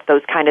build up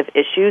those kind of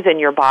issues in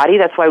your body.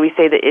 That's why we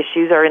say the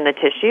issues are in the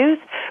tissues.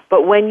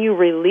 But when you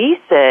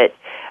release it,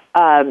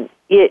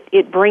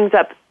 it brings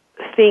up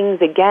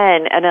things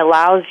again and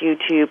allows you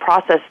to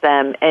process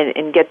them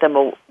and get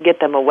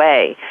them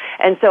away.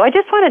 And so I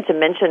just wanted to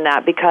mention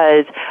that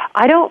because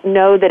I don't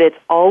know that it's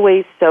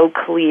always so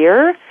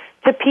clear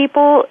to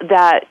people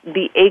that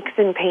the aches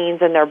and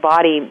pains in their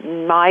body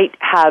might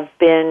have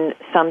been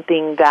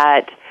something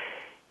that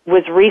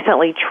was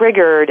recently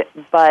triggered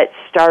but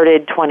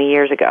started 20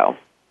 years ago.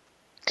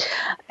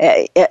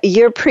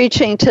 You're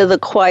preaching to the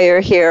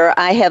choir here.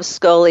 I have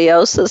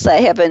scoliosis. I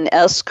have an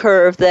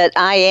S-curve that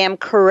I am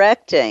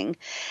correcting.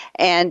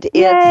 And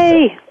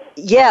Yay!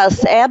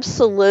 Yes,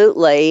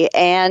 absolutely.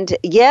 And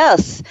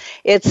yes,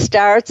 it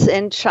starts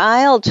in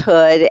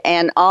childhood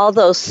and all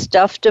those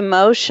stuffed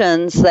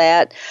emotions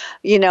that,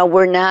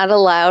 we're not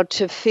allowed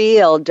to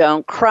feel.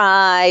 Don't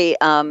cry,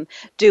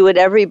 do what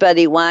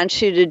everybody wants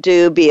you to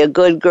do, be a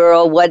good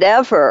girl,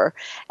 whatever.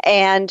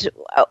 And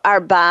our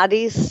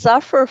bodies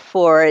suffer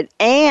for it.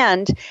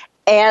 And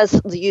as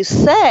you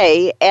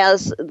say,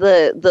 as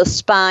the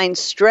spine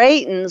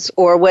straightens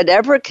or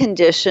whatever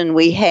condition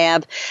we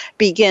have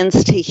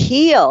begins to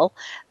heal,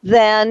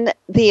 then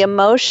the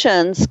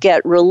emotions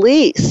get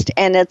released,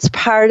 and it's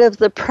part of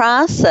the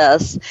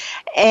process,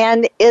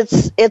 and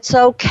it's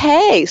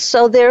okay.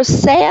 So there's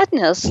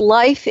sadness.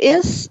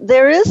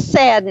 There is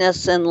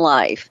sadness in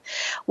life.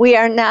 We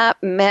are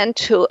not meant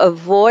to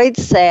avoid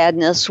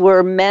sadness.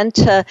 We're meant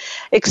to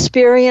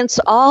experience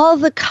all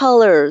the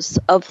colors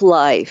of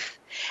life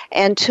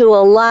and to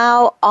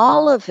allow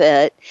all of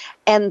it,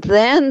 and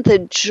then the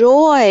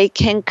joy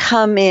can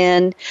come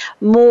in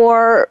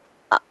more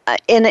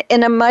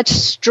in a much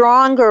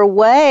stronger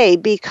way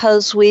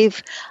because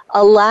we've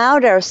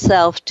allowed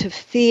ourselves to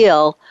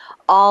feel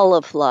all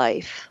of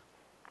life.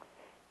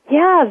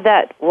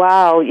 Yeah,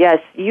 wow, yes.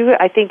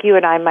 I think you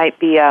and I might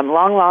be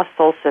long-lost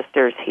soul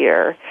sisters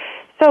here.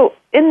 So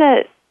in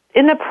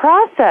the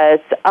process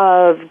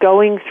of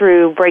going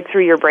through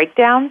Breakthrough Your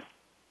Breakdown,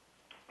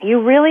 you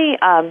really,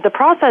 the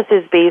process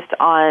is based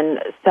on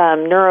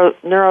some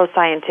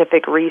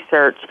neuroscientific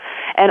research,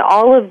 and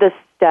all of the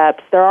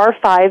steps, there are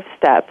 5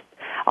 steps.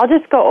 I'll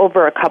just go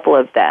over a couple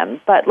of them.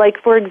 But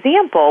for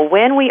example,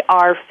 when we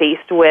are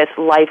faced with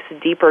life's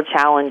deeper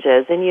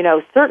challenges,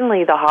 and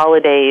certainly the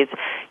holidays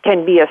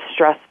can be a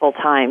stressful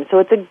time, so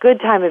it's a good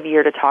time of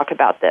year to talk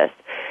about this,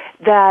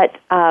 that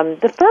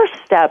the first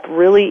step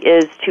really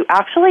is to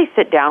actually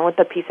sit down with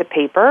a piece of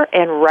paper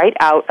and write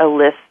out a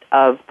list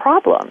of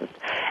problems.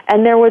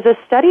 And there was a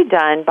study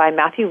done by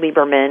Matthew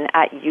Lieberman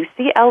at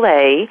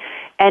UCLA,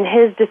 and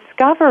his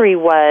discovery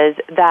was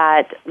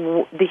that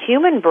the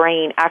human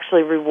brain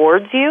actually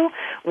rewards you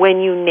when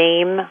you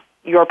name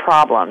your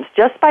problems.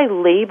 Just by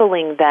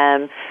labeling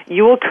them,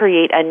 you will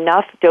create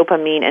enough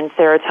dopamine and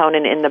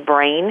serotonin in the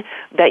brain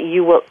that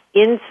you will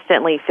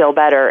instantly feel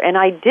better. And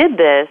I did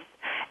this,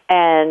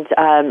 and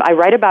I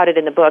write about it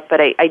in the book,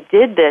 but I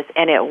did this,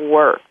 and it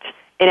worked.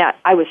 And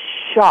I was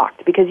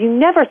shocked because you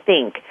never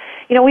think,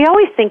 we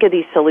always think of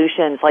these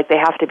solutions like they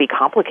have to be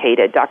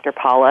complicated, Dr.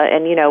 Paula.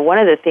 And, one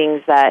of the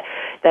things that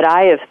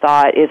I have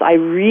thought is I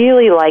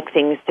really like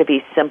things to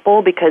be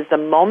simple because the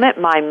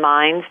moment my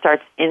mind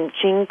starts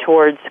inching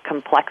towards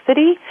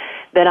complexity,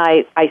 then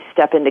I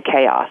step into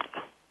chaos.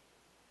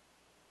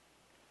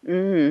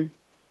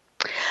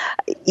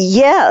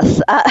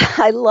 Yes,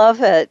 I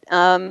love it,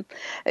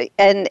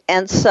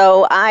 and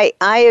so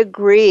I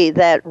agree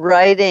that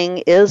writing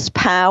is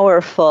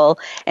powerful,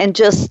 and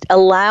just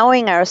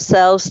allowing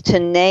ourselves to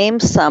name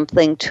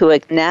something, to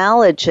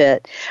acknowledge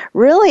it.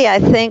 Really, I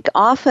think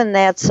often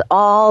that's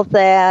all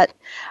that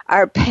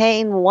our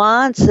pain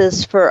wants,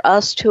 is for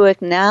us to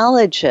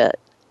acknowledge it.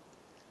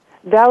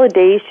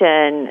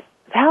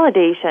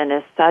 Validation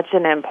is such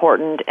an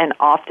important and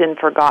often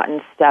forgotten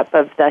step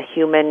of the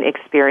human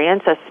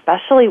experience,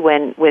 especially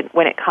when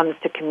it comes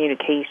to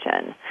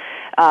communication.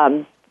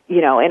 And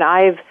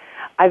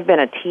I've been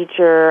a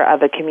teacher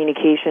of a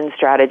communication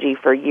strategy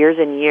for years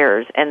and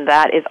years, and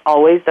that is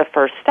always the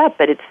first step.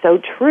 But it's so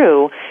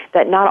true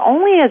that not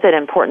only is it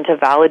important to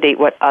validate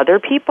what other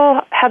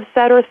people have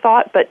said or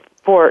thought, but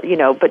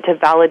to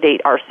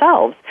validate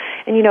ourselves.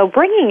 And,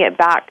 bringing it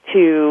back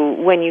to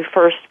when you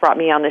first brought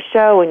me on the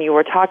show and you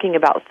were talking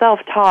about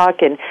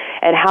self-talk and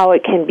how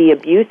it can be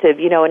abusive,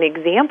 an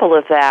example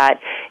of that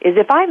is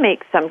if I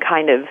make some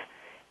kind of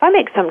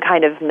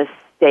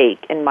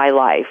mistake in my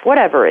life,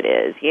 whatever it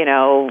is,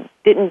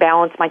 didn't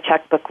balance my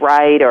checkbook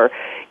right, or,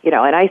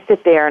 and I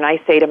sit there and I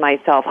say to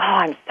myself, oh,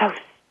 I'm so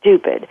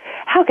stupid.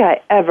 How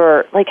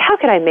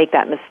could I make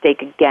that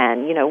mistake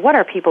again? What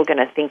are people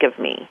going to think of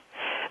me?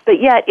 But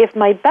yet, if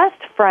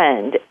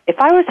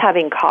I was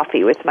having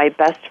coffee with my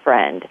best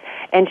friend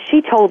and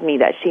she told me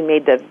that she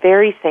made the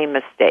very same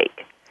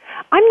mistake,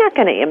 I'm not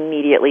going to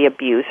immediately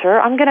abuse her.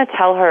 I'm going to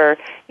tell her,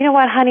 you know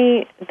what,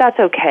 honey, that's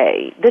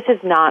okay. This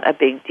is not a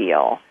big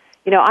deal.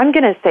 I'm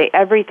going to say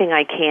everything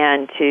I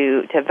can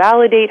to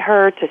validate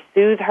her, to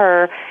soothe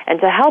her, and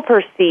to help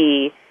her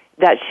see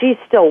that she's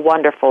still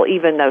wonderful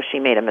even though she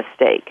made a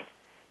mistake.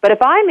 But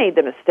if I made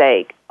the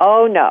mistake,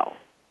 oh no,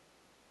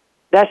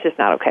 that's just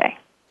not okay.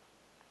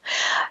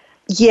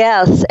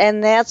 Yes,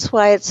 and that's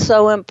why it's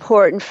so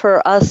important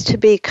for us to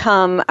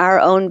become our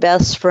own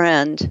best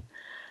friend.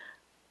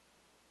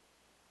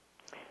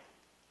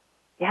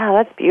 Yeah,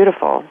 that's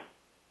beautiful.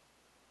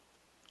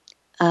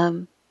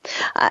 I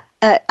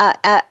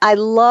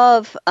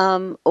love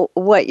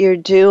what you're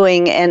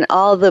doing and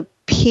all the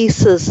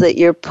pieces that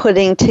you're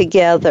putting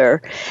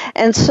together.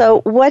 And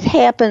so what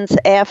happens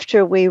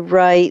after we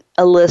write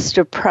a list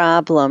of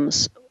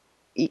problems?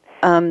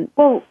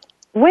 Well,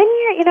 when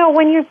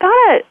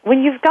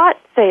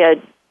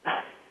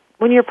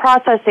you're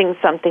processing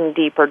something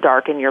deep or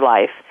dark in your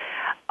life,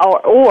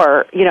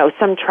 or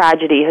some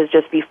tragedy has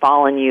just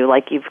befallen you,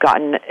 like you've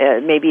gotten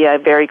maybe a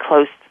very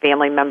close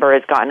family member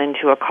has gotten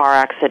into a car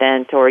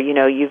accident, or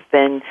you've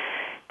been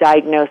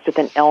diagnosed with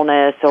an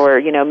illness,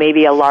 or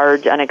maybe a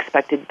large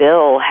unexpected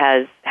bill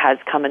has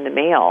come in the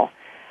mail.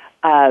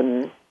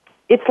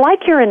 It's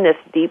like you're in this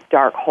deep,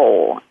 dark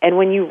hole. And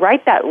when you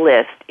write that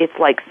list, it's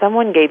like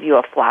someone gave you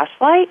a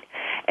flashlight.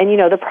 And,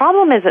 the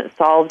problem isn't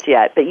solved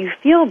yet, but you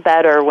feel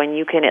better when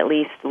you can at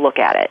least look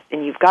at it.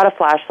 And you've got a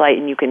flashlight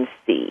and you can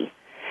see.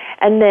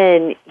 And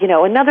then,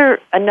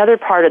 another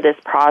part of this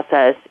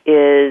process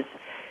is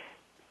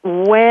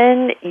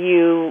when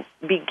you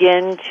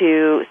begin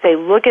to, say,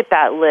 look at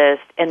that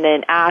list and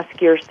then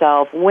ask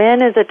yourself,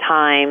 when is a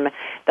time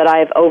that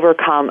I've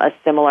overcome a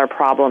similar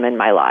problem in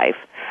my life?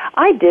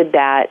 I did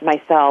that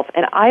myself,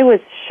 and I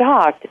was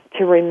shocked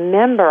to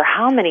remember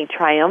how many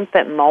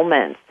triumphant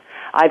moments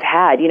I've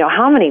had.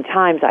 How many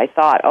times I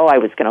thought, I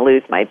was going to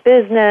lose my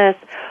business,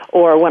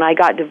 or when I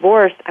got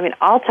divorced. I mean,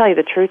 I'll tell you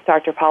the truth,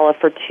 Dr. Paula,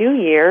 for 2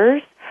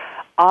 years,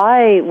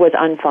 I was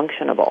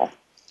unfunctionable.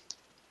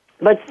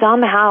 But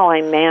somehow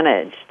I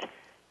managed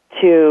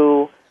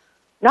to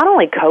not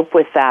only cope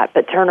with that,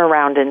 but turn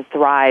around and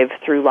thrive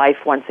through life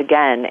once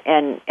again.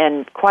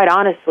 And quite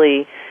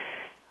honestly,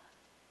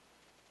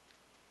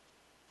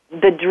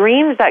 the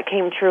dreams that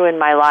came true in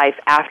my life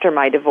after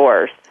my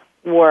divorce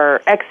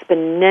were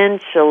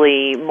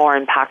exponentially more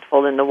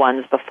impactful than the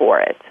ones before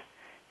it.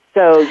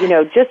 So,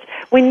 just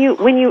when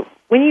you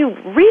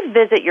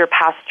revisit your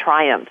past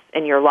triumphs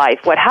in your life,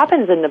 what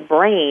happens in the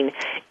brain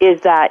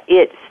is that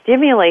it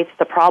stimulates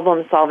the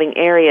problem-solving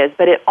areas,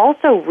 but it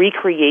also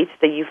recreates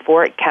the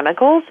euphoric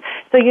chemicals.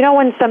 So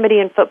when somebody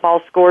in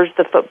football scores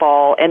the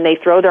football and they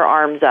throw their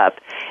arms up,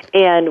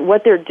 and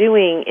what they're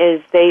doing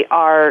is they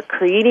are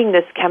creating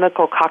this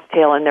chemical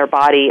cocktail in their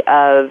body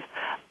of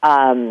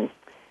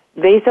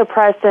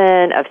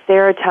vasopressin, of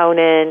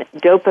serotonin,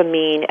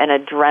 dopamine, and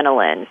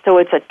adrenaline. So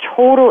it's a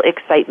total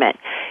excitement.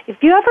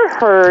 If you ever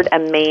heard a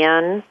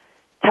man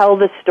tell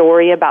the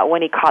story about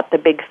when he caught the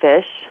big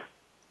fish?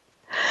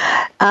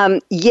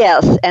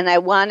 Yes, and I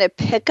want to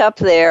pick up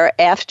there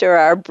after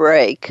our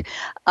break.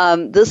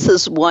 This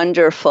is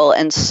wonderful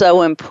and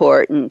so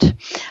important.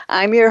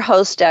 I'm your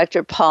host,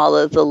 Dr.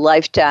 Paula, the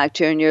Life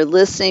Doctor, and you're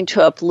listening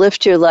to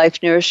Uplift Your Life,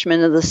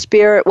 Nourishment of the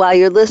Spirit. While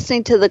you're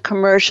listening to the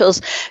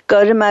commercials,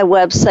 go to my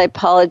website,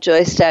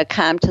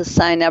 paulajoyce.com, to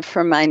sign up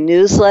for my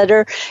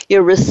newsletter.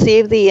 You'll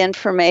receive the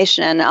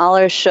information on all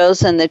our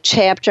shows and the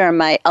chapter on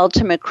my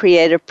ultimate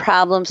creative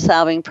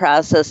problem-solving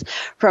process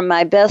from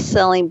my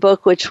best-selling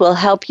book, which will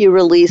help you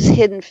release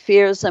hidden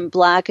fears and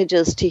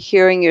blockages to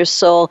hearing your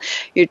soul,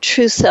 your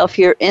true self,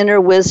 your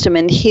inner wisdom,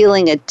 and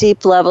healing at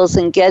deep levels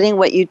and getting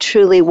what you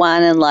truly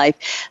want in life.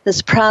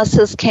 This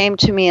process came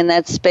to me in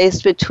that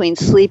space between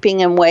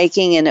sleeping and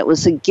waking, and it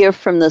was a gift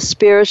from the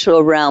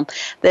spiritual realm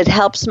that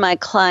helps my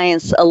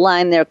clients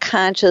align their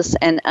conscious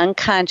and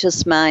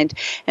unconscious mind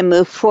and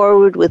move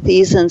forward with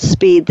ease and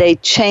speed. They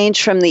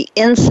change from the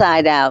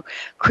inside out,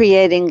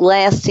 creating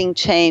lasting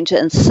change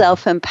and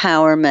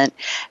self-empowerment.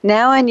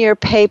 Now on your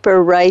paper,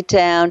 write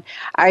down,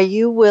 are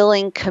you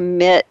willing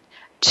to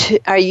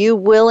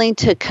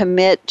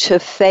commit to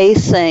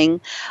facing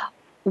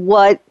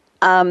what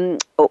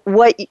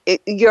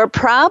your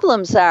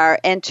problems are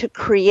and to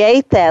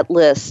create that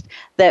list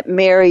that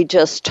Mary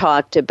just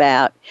talked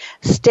about?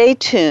 Stay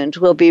tuned.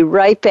 We'll be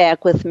right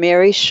back with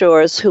Mary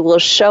Shores, who will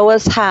show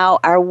us how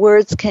our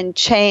words can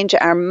change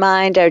our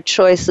mind, our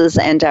choices,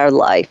 and our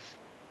life.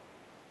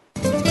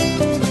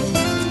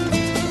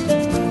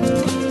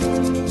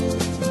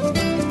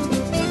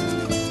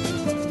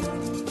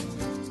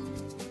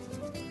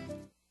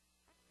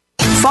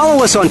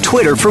 Follow us on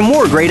Twitter for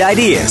more great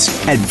ideas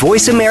at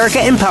Voice America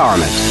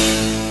Empowerment.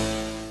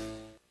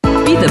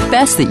 Be the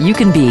best that you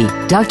can be.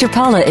 Dr.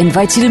 Paula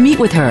invites you to meet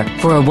with her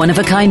for a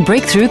one-of-a-kind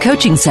breakthrough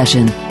coaching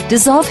session.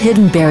 Dissolve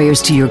hidden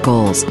barriers to your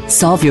goals,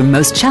 solve your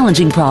most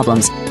challenging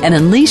problems, and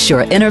unleash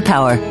your inner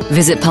power.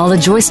 Visit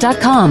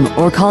paulajoyce.com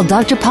or call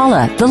Dr.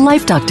 Paula, the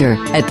Life Doctor,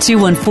 at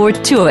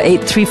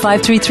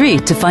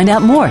 214-208-3533 to find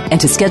out more and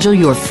to schedule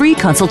your free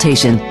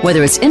consultation.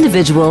 Whether it's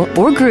individual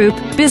or group,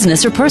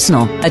 business or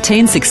personal,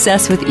 attain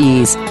success with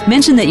ease.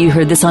 Mention that you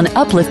heard this on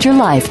Uplift Your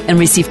Life and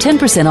receive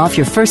 10% off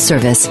your first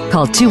service.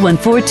 Call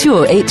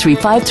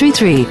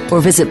 214-208-3533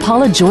 or visit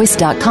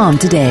paulajoyce.com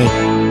today.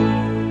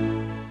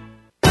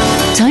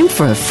 Time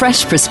for a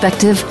fresh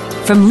perspective.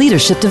 From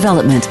leadership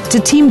development to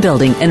team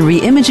building and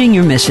re-imaging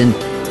your mission,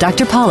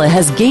 Dr. Paula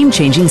has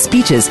game-changing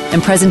speeches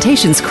and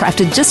presentations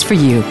crafted just for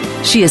you.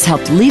 She has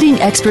helped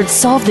leading experts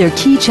solve their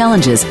key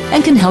challenges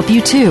and can help you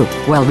too,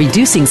 while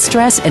reducing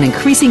stress and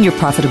increasing your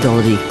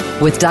profitability.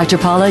 With Dr.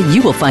 Paula,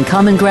 you will find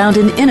common ground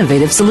and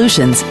innovative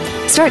solutions.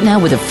 Start now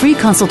with a free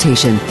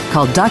consultation.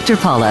 Call Dr.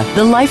 Paula,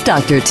 the Life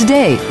Doctor,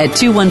 today at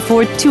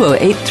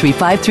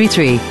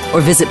 214-208-3533 or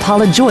visit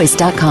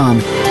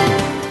paulajoyce.com.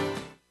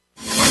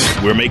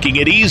 We're making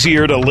it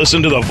easier to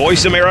listen to the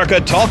Voice America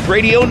Talk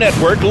Radio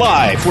Network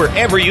live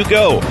wherever you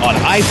go on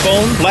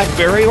iPhone,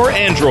 BlackBerry, or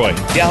Android.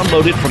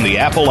 Download it from the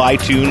Apple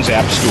iTunes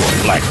App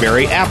Store,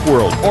 BlackBerry App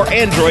World, or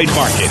Android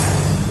Market.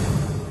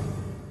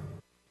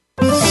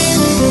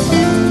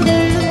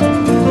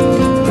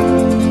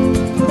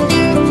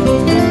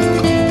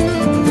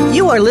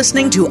 You are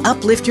listening to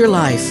Uplift Your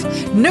Life,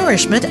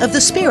 Nourishment of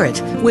the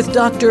Spirit with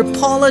Dr.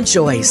 Paula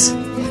Joyce.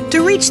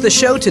 To reach the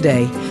show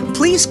today,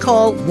 please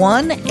call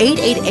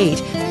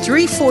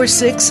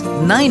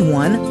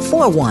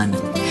 1-888-346-9141.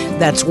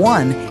 That's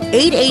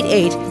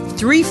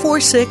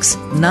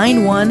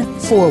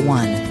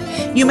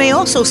 1-888-346-9141. You may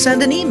also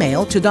send an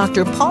email to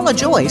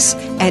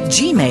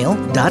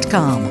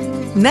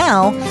drpaulajoyce@gmail.com.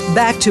 Now,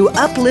 back to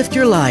Uplift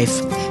Your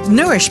Life,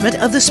 Nourishment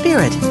of the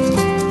Spirit.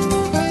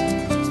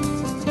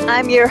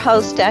 I'm your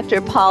host,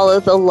 Dr. Paula,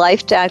 the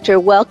Life Doctor.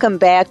 Welcome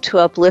back to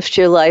Uplift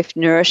Your Life,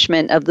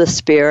 Nourishment of the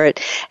Spirit.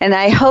 And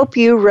I hope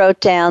you wrote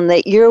down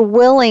that you're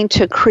willing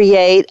to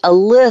create a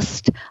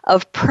list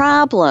of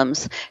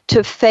problems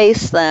to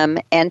face them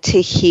and to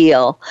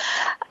heal.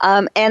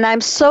 And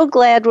I'm so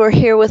glad we're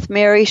here with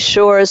Mary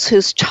Shores,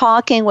 who's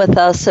talking with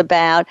us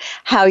about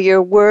how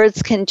your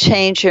words can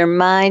change your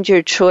mind,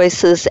 your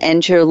choices,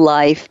 and your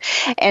life.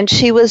 And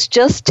she was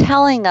just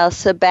telling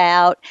us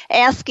about,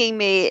 asking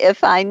me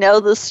if I know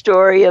the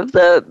story of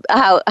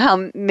how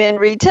men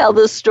retell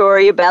the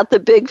story about the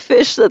big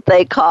fish that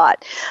they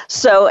caught.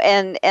 So,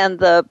 and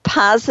the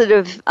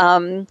positive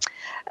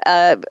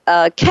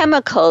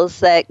chemicals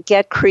that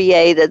get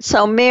created.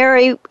 So,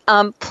 Mary,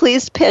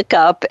 please pick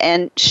up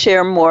and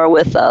share more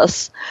with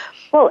us.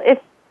 Well, if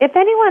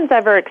anyone's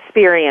ever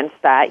experienced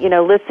that,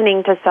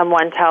 listening to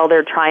someone tell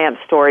their triumph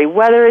story,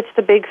 whether it's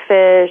the big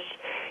fish,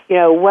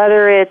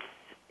 whether it's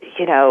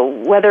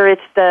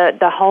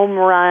the home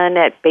run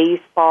at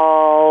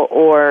baseball,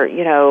 or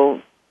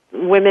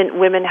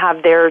women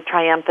have their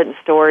triumphant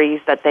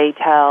stories that they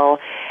tell.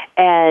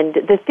 And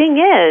the thing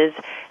is,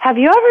 have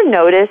you ever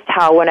noticed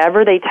how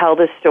whenever they tell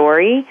the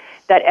story,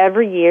 that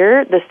every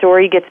year the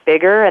story gets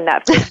bigger and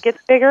that fish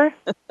gets bigger?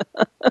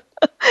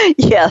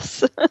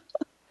 Yes.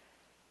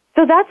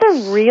 So that's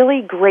a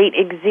really great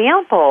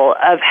example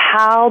of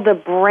how the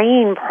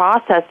brain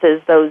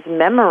processes those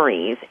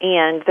memories,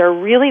 and they're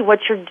really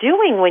what you're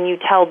doing when you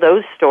tell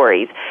those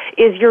stories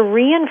is you're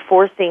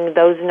reinforcing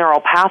those neural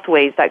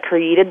pathways that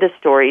created the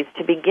stories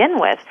to begin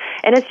with.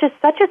 And it's just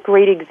such a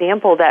great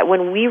example that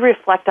when we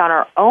reflect on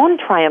our own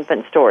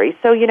triumphant stories,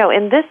 so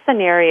in this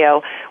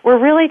scenario, we're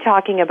really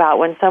talking about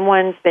when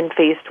someone's been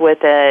faced with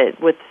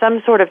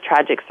some sort of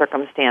tragic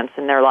circumstance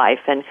in their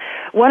life. And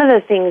one of the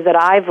things that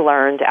I've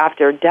learned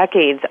after decades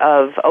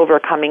of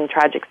overcoming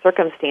tragic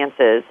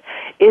circumstances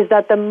is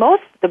that the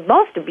most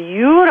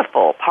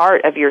beautiful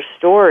part of your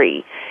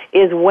story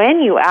is when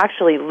you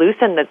actually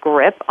loosen the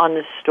grip on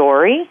the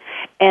story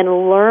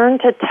and learn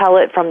to tell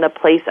it from the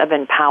place of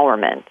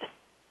empowerment.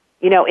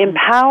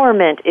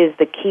 Empowerment is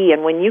the key,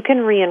 and when you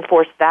can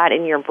reinforce that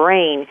in your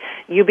brain,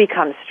 you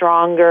become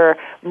stronger,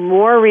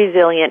 more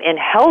resilient in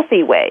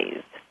healthy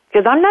ways.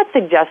 Because I'm not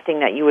suggesting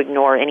that you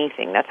ignore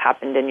anything that's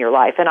happened in your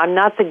life, and I'm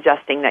not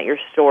suggesting that your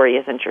story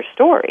isn't your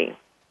story.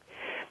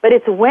 But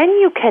it's when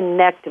you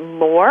connect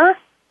more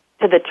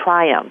to the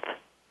triumph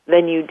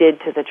than you did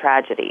to the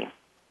tragedy.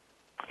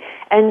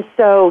 And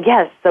so,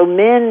 yes,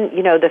 men,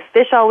 the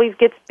fish always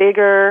gets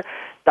bigger,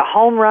 the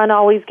home run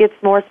always gets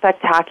more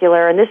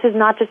spectacular, and this is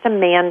not just a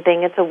man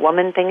thing, it's a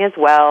woman thing as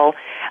well.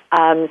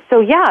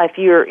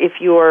 If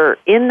you're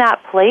in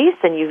that place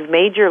and you've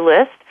made your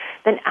list,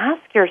 then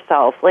ask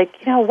yourself,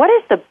 what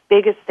is the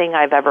biggest thing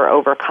I've ever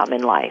overcome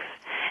in life?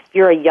 If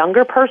you're a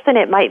younger person,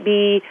 it might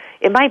be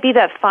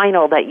that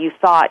final that you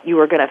thought you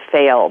were going to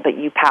fail, but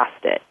you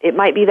passed it. It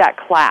might be that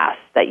class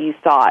that you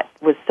thought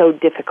was so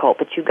difficult,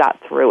 but you got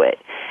through it.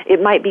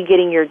 It might be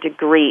getting your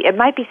degree. It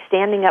might be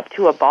standing up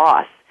to a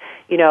boss.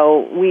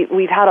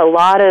 We've had a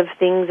lot of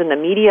things in the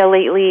media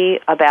lately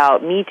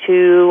about Me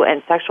Too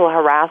and sexual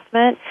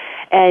harassment,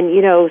 And,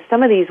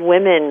 some of these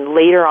women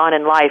later on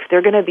in life,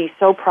 they're going to be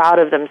so proud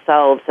of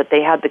themselves that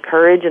they had the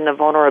courage and the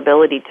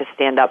vulnerability to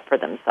stand up for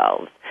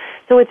themselves.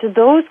 So it's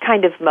those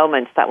kind of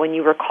moments that when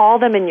you recall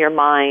them in your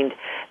mind,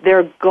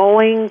 they're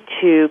going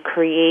to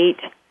create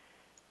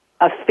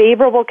a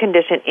favorable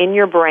condition in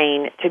your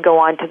brain to go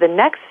on to the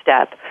next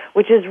step,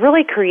 which is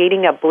really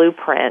creating a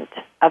blueprint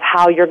of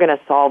how you're going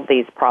to solve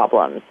these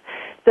problems.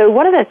 So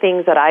one of the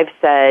things that I've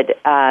said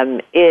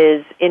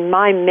is in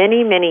my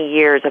many, many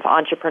years of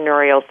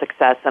entrepreneurial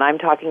success, and I'm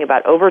talking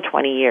about over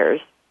 20 years,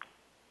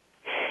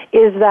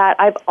 is that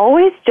I've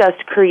always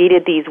just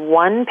created these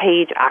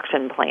one-page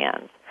action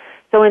plans.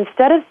 So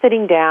instead of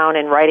sitting down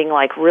and writing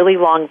like really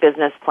long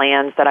business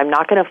plans that I'm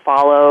not going to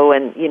follow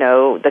and,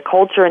 the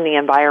culture and the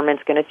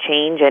environment's going to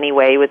change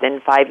anyway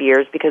within 5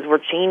 years because we're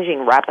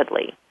changing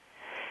rapidly,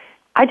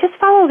 I just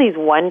follow these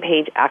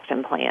one-page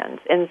action plans.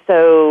 And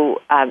so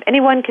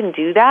anyone can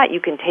do that. You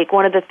can take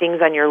one of the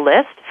things on your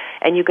list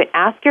and you can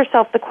ask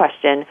yourself the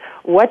question,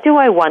 what do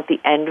I want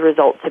the end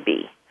result to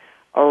be?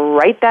 Or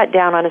write that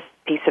down on a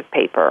piece of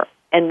paper.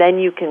 And then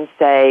you can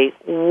say,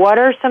 what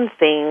are some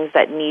things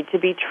that need to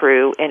be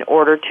true in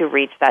order to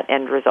reach that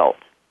end result?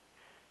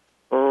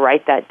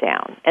 Write that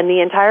down. And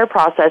the entire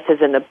process is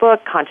in the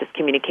book, Conscious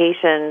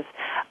Communications.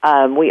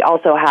 We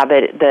also have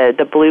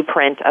the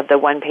blueprint of the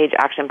one-page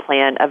action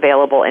plan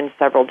available in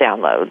several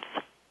downloads.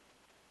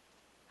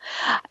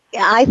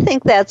 I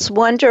think that's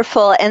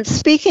wonderful. And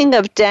speaking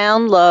of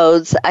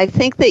downloads, I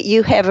think that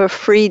you have a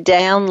free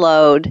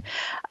download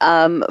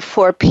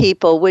for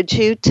people. Would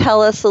you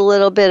tell us a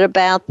little bit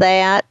about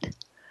that?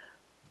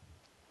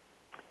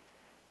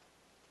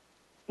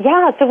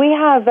 Yeah, so we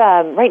have,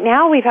 right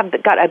now we've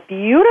got a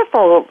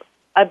beautiful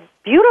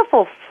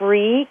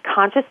free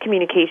Conscious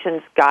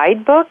Communications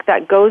guidebook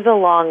that goes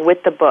along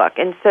with the book.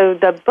 And so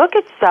the book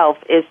itself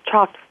is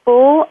chock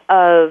full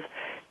of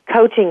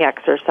coaching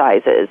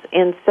exercises.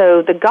 And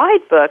so the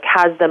guidebook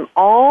has them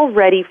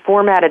already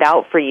formatted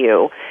out for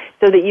you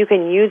so that you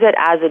can use it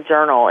as a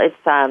journal. It's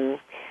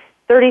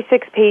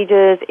 36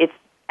 pages. It's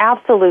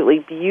absolutely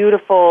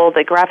beautiful.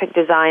 The graphic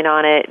design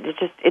on it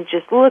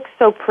just looks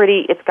so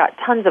pretty. It's got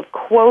tons of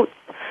quotes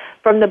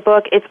from the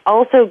book. It's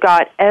also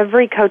got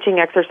every coaching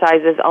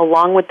exercises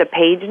along with the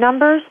page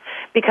numbers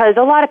because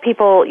a lot of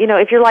people,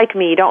 if you're like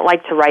me, you don't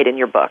like to write in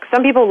your book.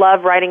 Some people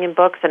love writing in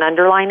books and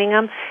underlining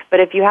them, but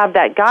if you have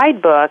that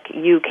guidebook,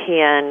 you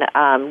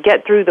can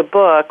get through the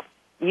book,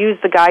 use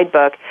the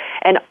guidebook,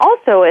 and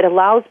also it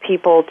allows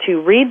people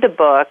to read the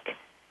book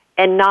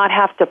and not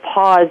have to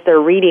pause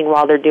their reading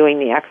while they're doing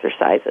the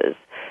exercises.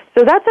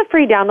 So that's a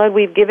free download.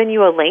 We've given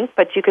you a link,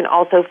 but you can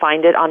also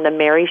find it on the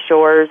Mary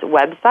Shores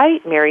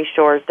website,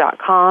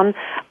 maryshores.com,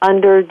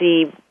 under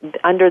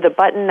the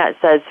button that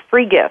says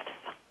free gifts.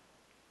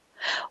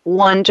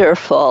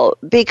 Wonderful,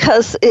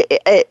 because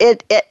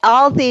it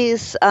all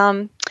these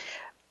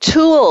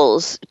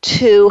tools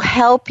to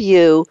help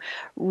you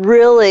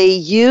really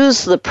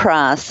use the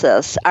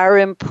process are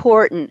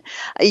important.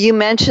 You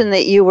mentioned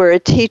that you were a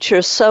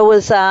teacher, so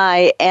was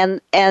I, and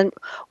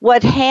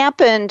what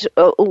happened,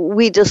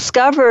 we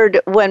discovered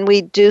when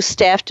we do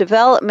staff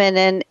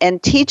development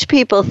and teach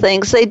people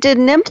things, they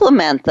didn't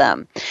implement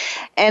them.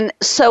 And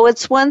so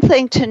it's one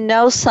thing to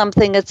know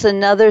something, it's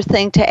another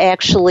thing to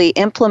actually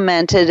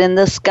implement it, and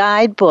this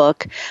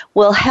guidebook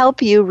will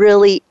help you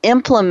really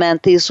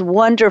implement these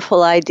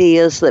wonderful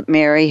ideas that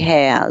Mary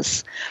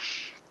has.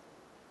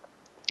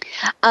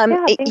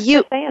 Thanks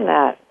for saying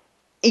that.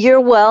 You're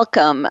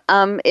welcome.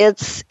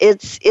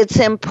 It's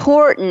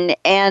important,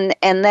 and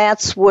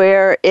that's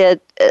where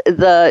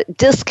the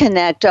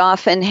disconnect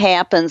often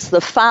happens.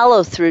 The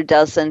follow through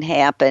doesn't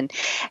happen,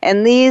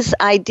 and these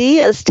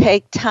ideas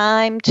take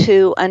time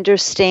to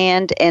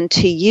understand and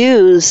to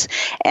use,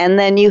 and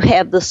then you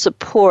have the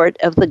support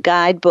of the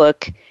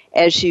guidebook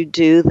as you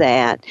do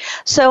that.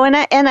 So, and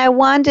I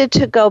wanted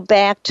to go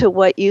back to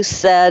what you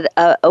said,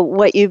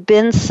 what you've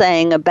been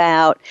saying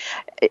about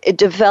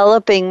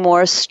developing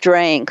more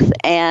strength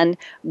and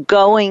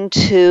going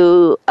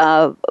to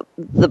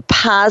the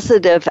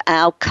positive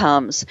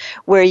outcomes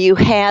where you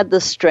had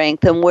the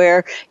strength and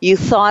where you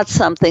thought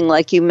something,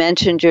 like you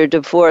mentioned your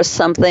divorce,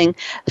 something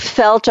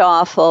felt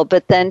awful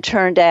but then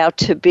turned out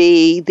to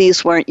be,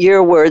 these weren't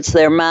your words,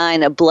 they're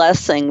mine, a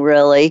blessing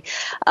really.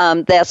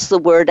 That's the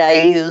word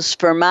I used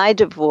for my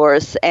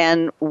divorce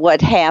and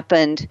what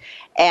happened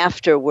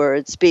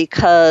afterwards,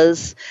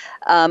 because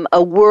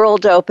a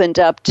world opened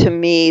up to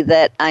me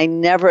that I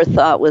never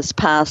thought was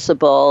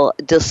possible,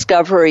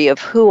 discovery of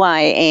who I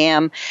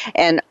am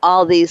and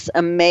all these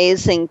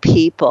amazing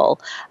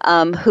people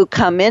who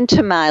come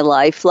into my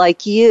life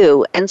like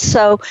you. And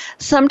so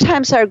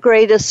sometimes our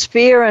greatest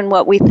fear and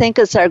what we think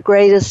is our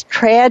greatest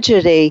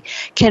tragedy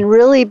can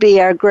really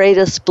be our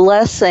greatest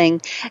blessing.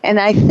 And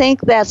I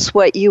think that's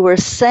what you were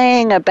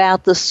saying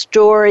about the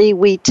story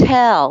we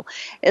tell,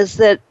 is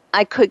that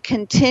I could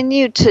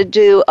continue to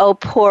do, oh,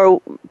 poor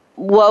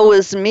woe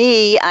is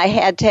me, I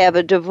had to have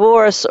a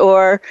divorce,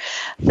 or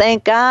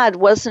thank God,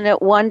 wasn't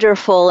it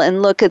wonderful,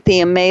 and look at the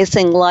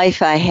amazing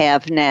life I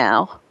have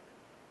now.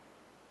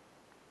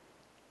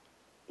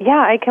 Yeah,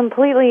 I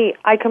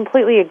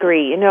completely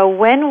agree. You know,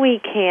 when we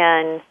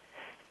can,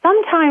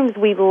 sometimes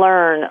we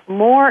learn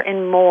more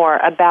and more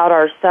about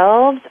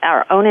ourselves,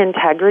 our own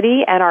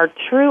integrity, and our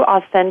true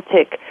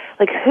authentic,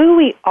 like who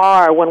we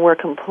are when we're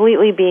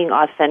completely being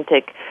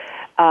authentic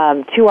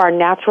to our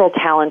natural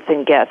talents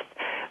and gifts.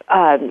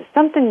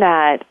 Something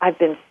that I've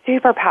been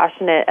super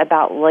passionate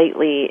about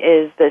lately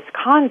is this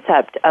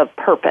concept of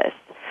purpose.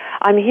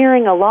 I'm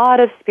hearing a lot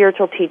of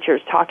spiritual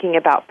teachers talking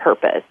about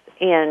purpose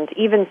and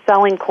even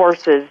selling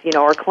courses, you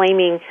know, or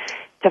claiming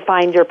to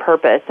find your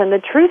purpose. And the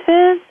truth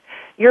is,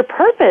 your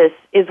purpose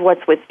is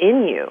what's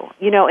within you.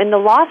 You know, in the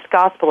Lost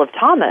Gospel of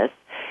Thomas,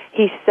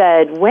 he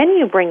said, when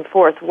you bring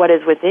forth what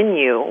is within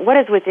you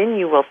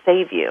will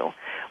save you.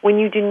 When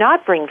you do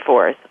not bring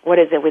forth what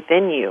is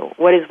within you,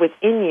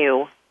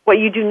 what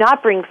you do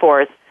not bring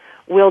forth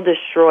will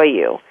destroy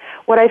you.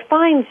 What I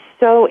find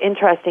so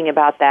interesting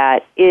about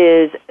that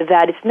is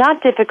that it's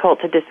not difficult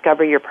to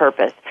discover your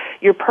purpose.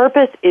 Your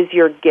purpose is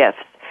your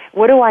gifts.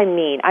 What do I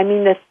mean? I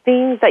mean the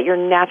things that you're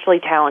naturally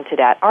talented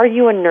at. Are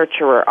you a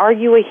nurturer? Are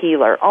you a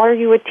healer? Are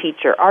you a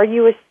teacher? Are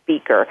you a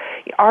speaker?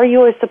 Are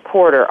you a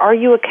supporter? Are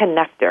you a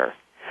connector?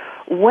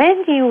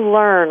 When you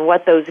learn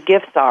what those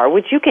gifts are,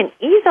 which you can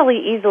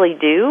easily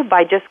do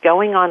by just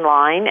going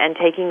online and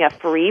taking a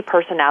free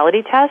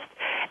personality test,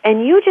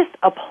 and you just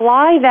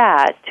apply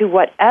that to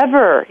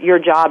whatever your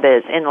job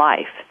is in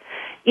life,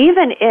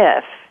 even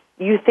if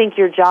you think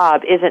your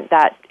job isn't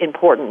that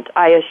important,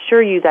 I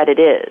assure you that it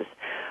is.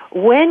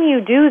 When you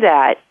do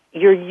that,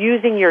 you're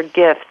using your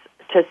gifts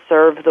to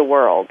serve the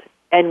world.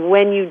 And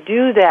when you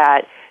do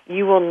that,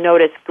 you will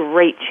notice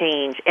great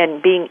change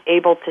and being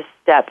able to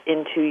step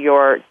into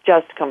your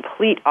just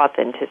complete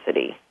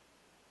authenticity.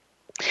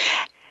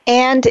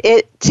 And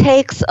it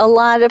takes a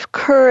lot of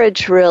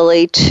courage,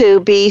 really, to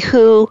be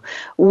who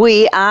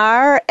we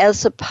are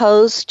as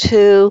opposed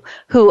to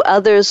who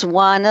others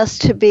want us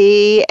to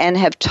be and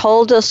have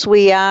told us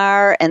we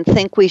are and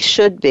think we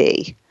should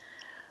be.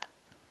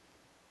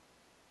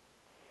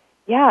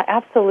 Yeah,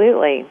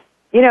 absolutely.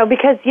 You know,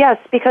 because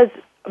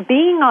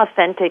being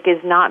authentic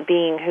is not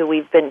being who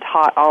we've been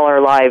taught all our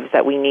lives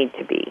that we need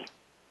to be.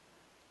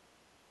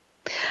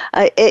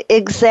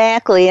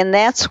 Exactly, and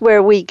that's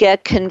where we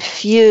get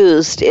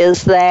confused,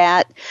 is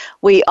that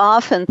we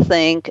often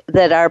think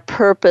that our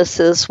purpose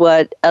is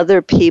what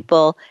other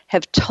people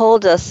have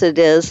told us it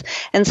is,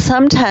 and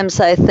sometimes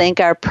I think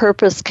our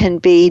purpose can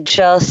be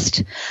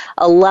just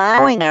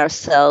allowing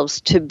ourselves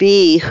to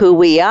be who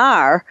we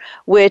are,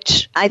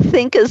 which I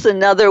think is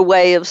another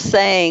way of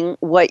saying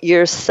what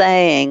you're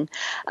saying.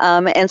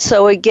 And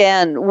so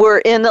again, we're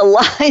in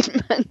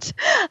alignment.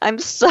 I'm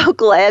so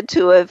glad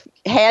to have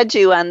had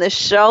you on the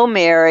show,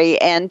 Mary,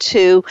 and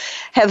to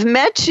have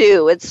met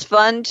you. It's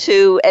fun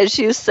to, as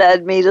you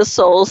said, meet a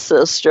soul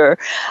sister.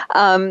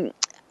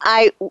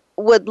 I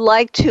would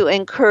like to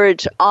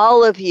encourage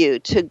all of you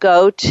to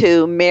go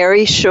to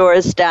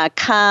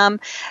maryshores.com,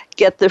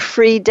 get the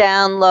free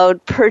download,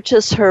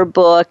 purchase her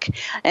book,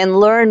 and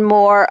learn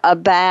more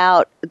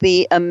about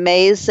the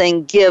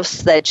amazing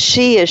gifts that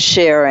she is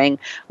sharing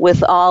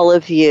with all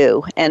of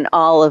you and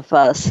all of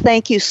us.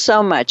 Thank you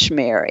so much,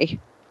 Mary.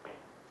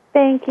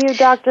 Thank you,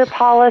 Dr.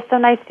 Paula. So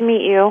nice to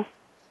meet you.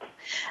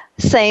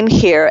 Same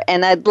here,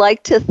 and I'd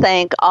like to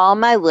thank all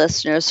my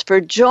listeners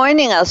for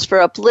joining us for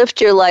Uplift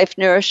Your Life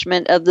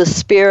Nourishment of the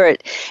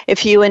Spirit.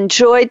 If you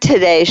enjoyed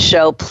today's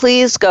show,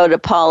 please go to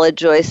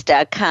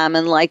paulajoyce.com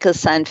and like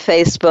us on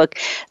Facebook.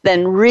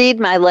 Then read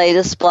my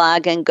latest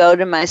blog and go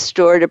to my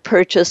store to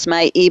purchase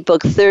my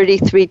ebook,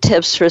 33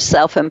 Tips for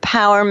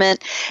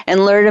Self-Empowerment,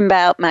 and learn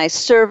about my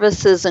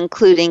services,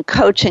 including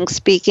coaching,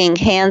 speaking,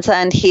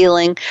 hands-on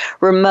healing,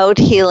 remote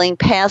healing,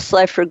 past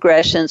life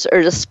regressions,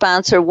 or to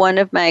sponsor one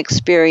of my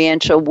experiential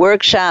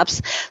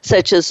workshops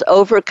such as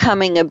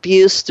Overcoming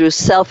Abuse Through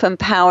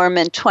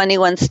Self-Empowerment,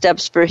 21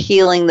 Steps for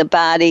Healing the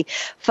Body,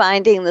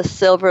 Finding the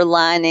Silver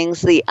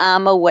Linings, the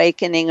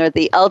Awakening, or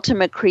the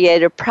Ultimate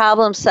Creative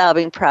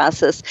Problem-Solving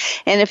Process.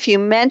 And if you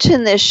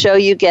mention this show,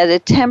 you get a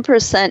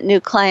 10% new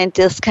client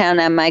discount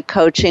on my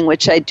coaching,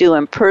 which I do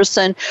in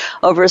person,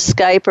 over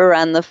Skype, or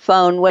on the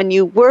phone. When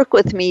you work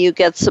with me, you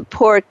get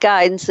support,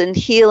 guidance, and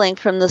healing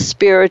from the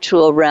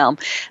spiritual realm.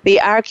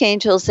 The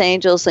archangels,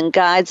 angels, and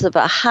guides of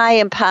a high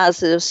and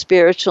positive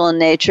spiritual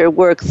nature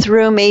work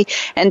through me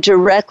and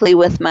directly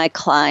with my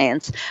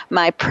clients.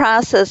 My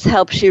process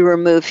helps you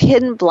remove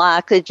hidden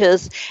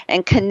blockages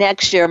and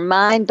connects your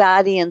mind,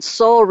 body, and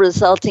soul,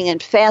 resulting in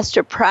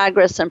faster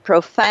progress and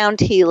profound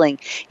healing,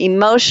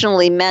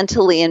 emotionally,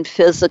 mentally, and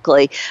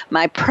physically.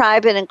 My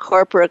private and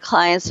corporate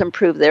clients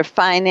improve their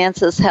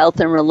finances,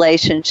 health, and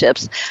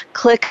relationships.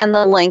 Click on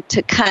the link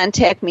to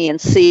contact me and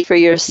see for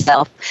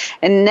yourself.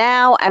 And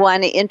now I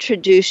want to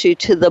introduce you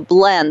to The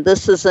Blend.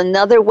 This is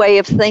another way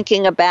of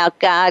thinking about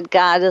God,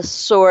 Goddess,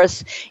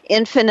 Source,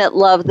 Infinite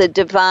Love, the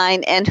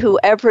Divine, and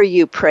whoever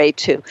you pray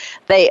to.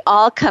 They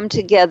all come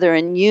together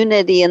in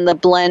unity in the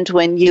blend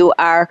when you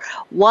are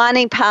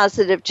wanting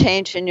positive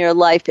change in your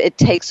life. It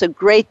takes a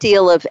great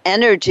deal of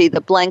energy.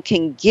 The blend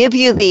can give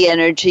you the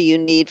energy you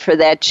need for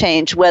that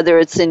change, whether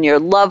it's in your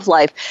love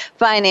life,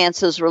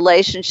 finances,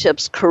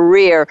 relationships,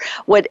 career,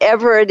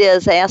 whatever it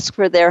is, ask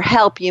for their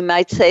help. You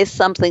might say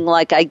something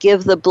like, I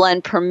give the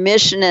blend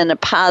permission in a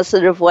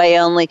positive way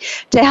only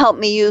to help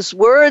me use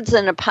words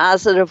in a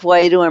positive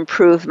way to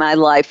improve my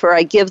life, or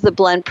I give the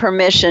blend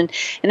permission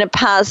in a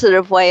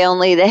positive way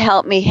only to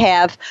help me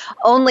have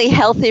only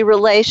healthy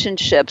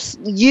relationships.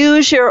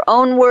 Use your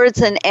own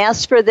words and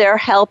ask for their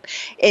help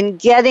in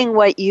getting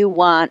what you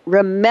want.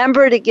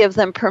 Remember to give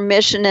them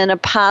permission in a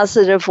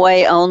positive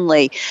way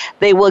only.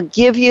 They will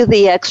give you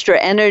the extra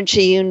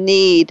energy you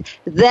need.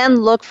 Then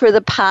look for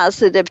the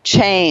positive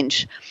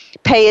change.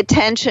 Pay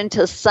attention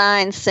to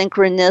signs,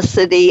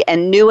 synchronicity,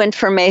 and new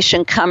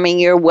information coming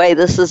your way.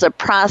 This is a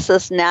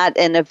process, not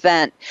an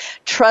event.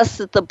 Trust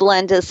that the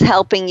blend is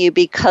helping you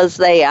because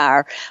they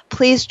are.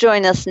 Please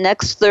join us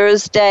next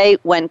Thursday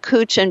when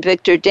Cooch and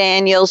Victor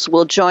Daniels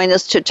will join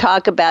us to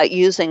talk about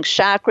using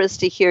chakras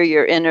to hear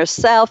your inner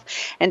self.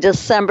 And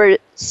December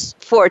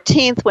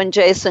 14th, when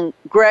Jason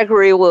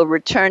Gregory will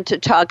return to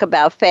talk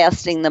about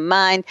fasting the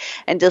mind,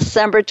 and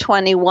December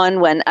 21,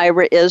 when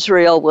Ira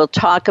Israel will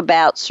talk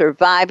about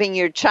surviving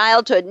your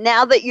childhood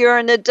now that you're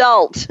an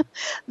adult.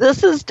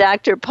 This is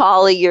Dr.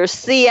 Paula, your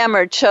CM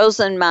or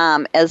chosen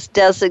mom, as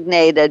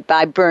designated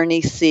by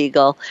Bernie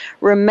Siegel.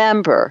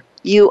 Remember,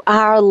 you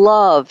are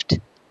loved.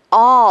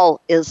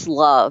 All is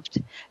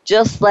loved.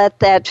 Just let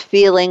that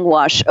feeling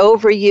wash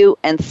over you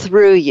and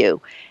through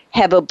you.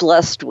 Have a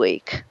blessed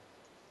week.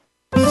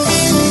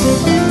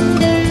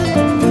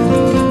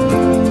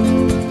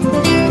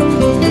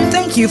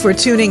 Thank you for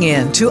tuning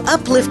in to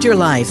Uplift Your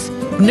Life,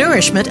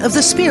 Nourishment of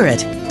the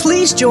Spirit.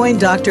 Please join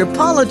Dr.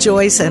 Paula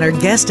Joyce and her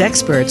guest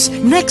experts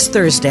next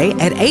Thursday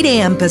at 8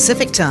 a.m.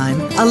 Pacific Time,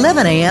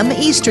 11 a.m.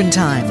 Eastern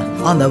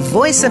Time on the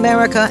Voice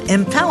America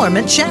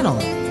Empowerment Channel.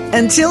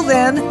 Until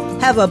then,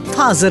 have a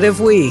positive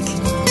week.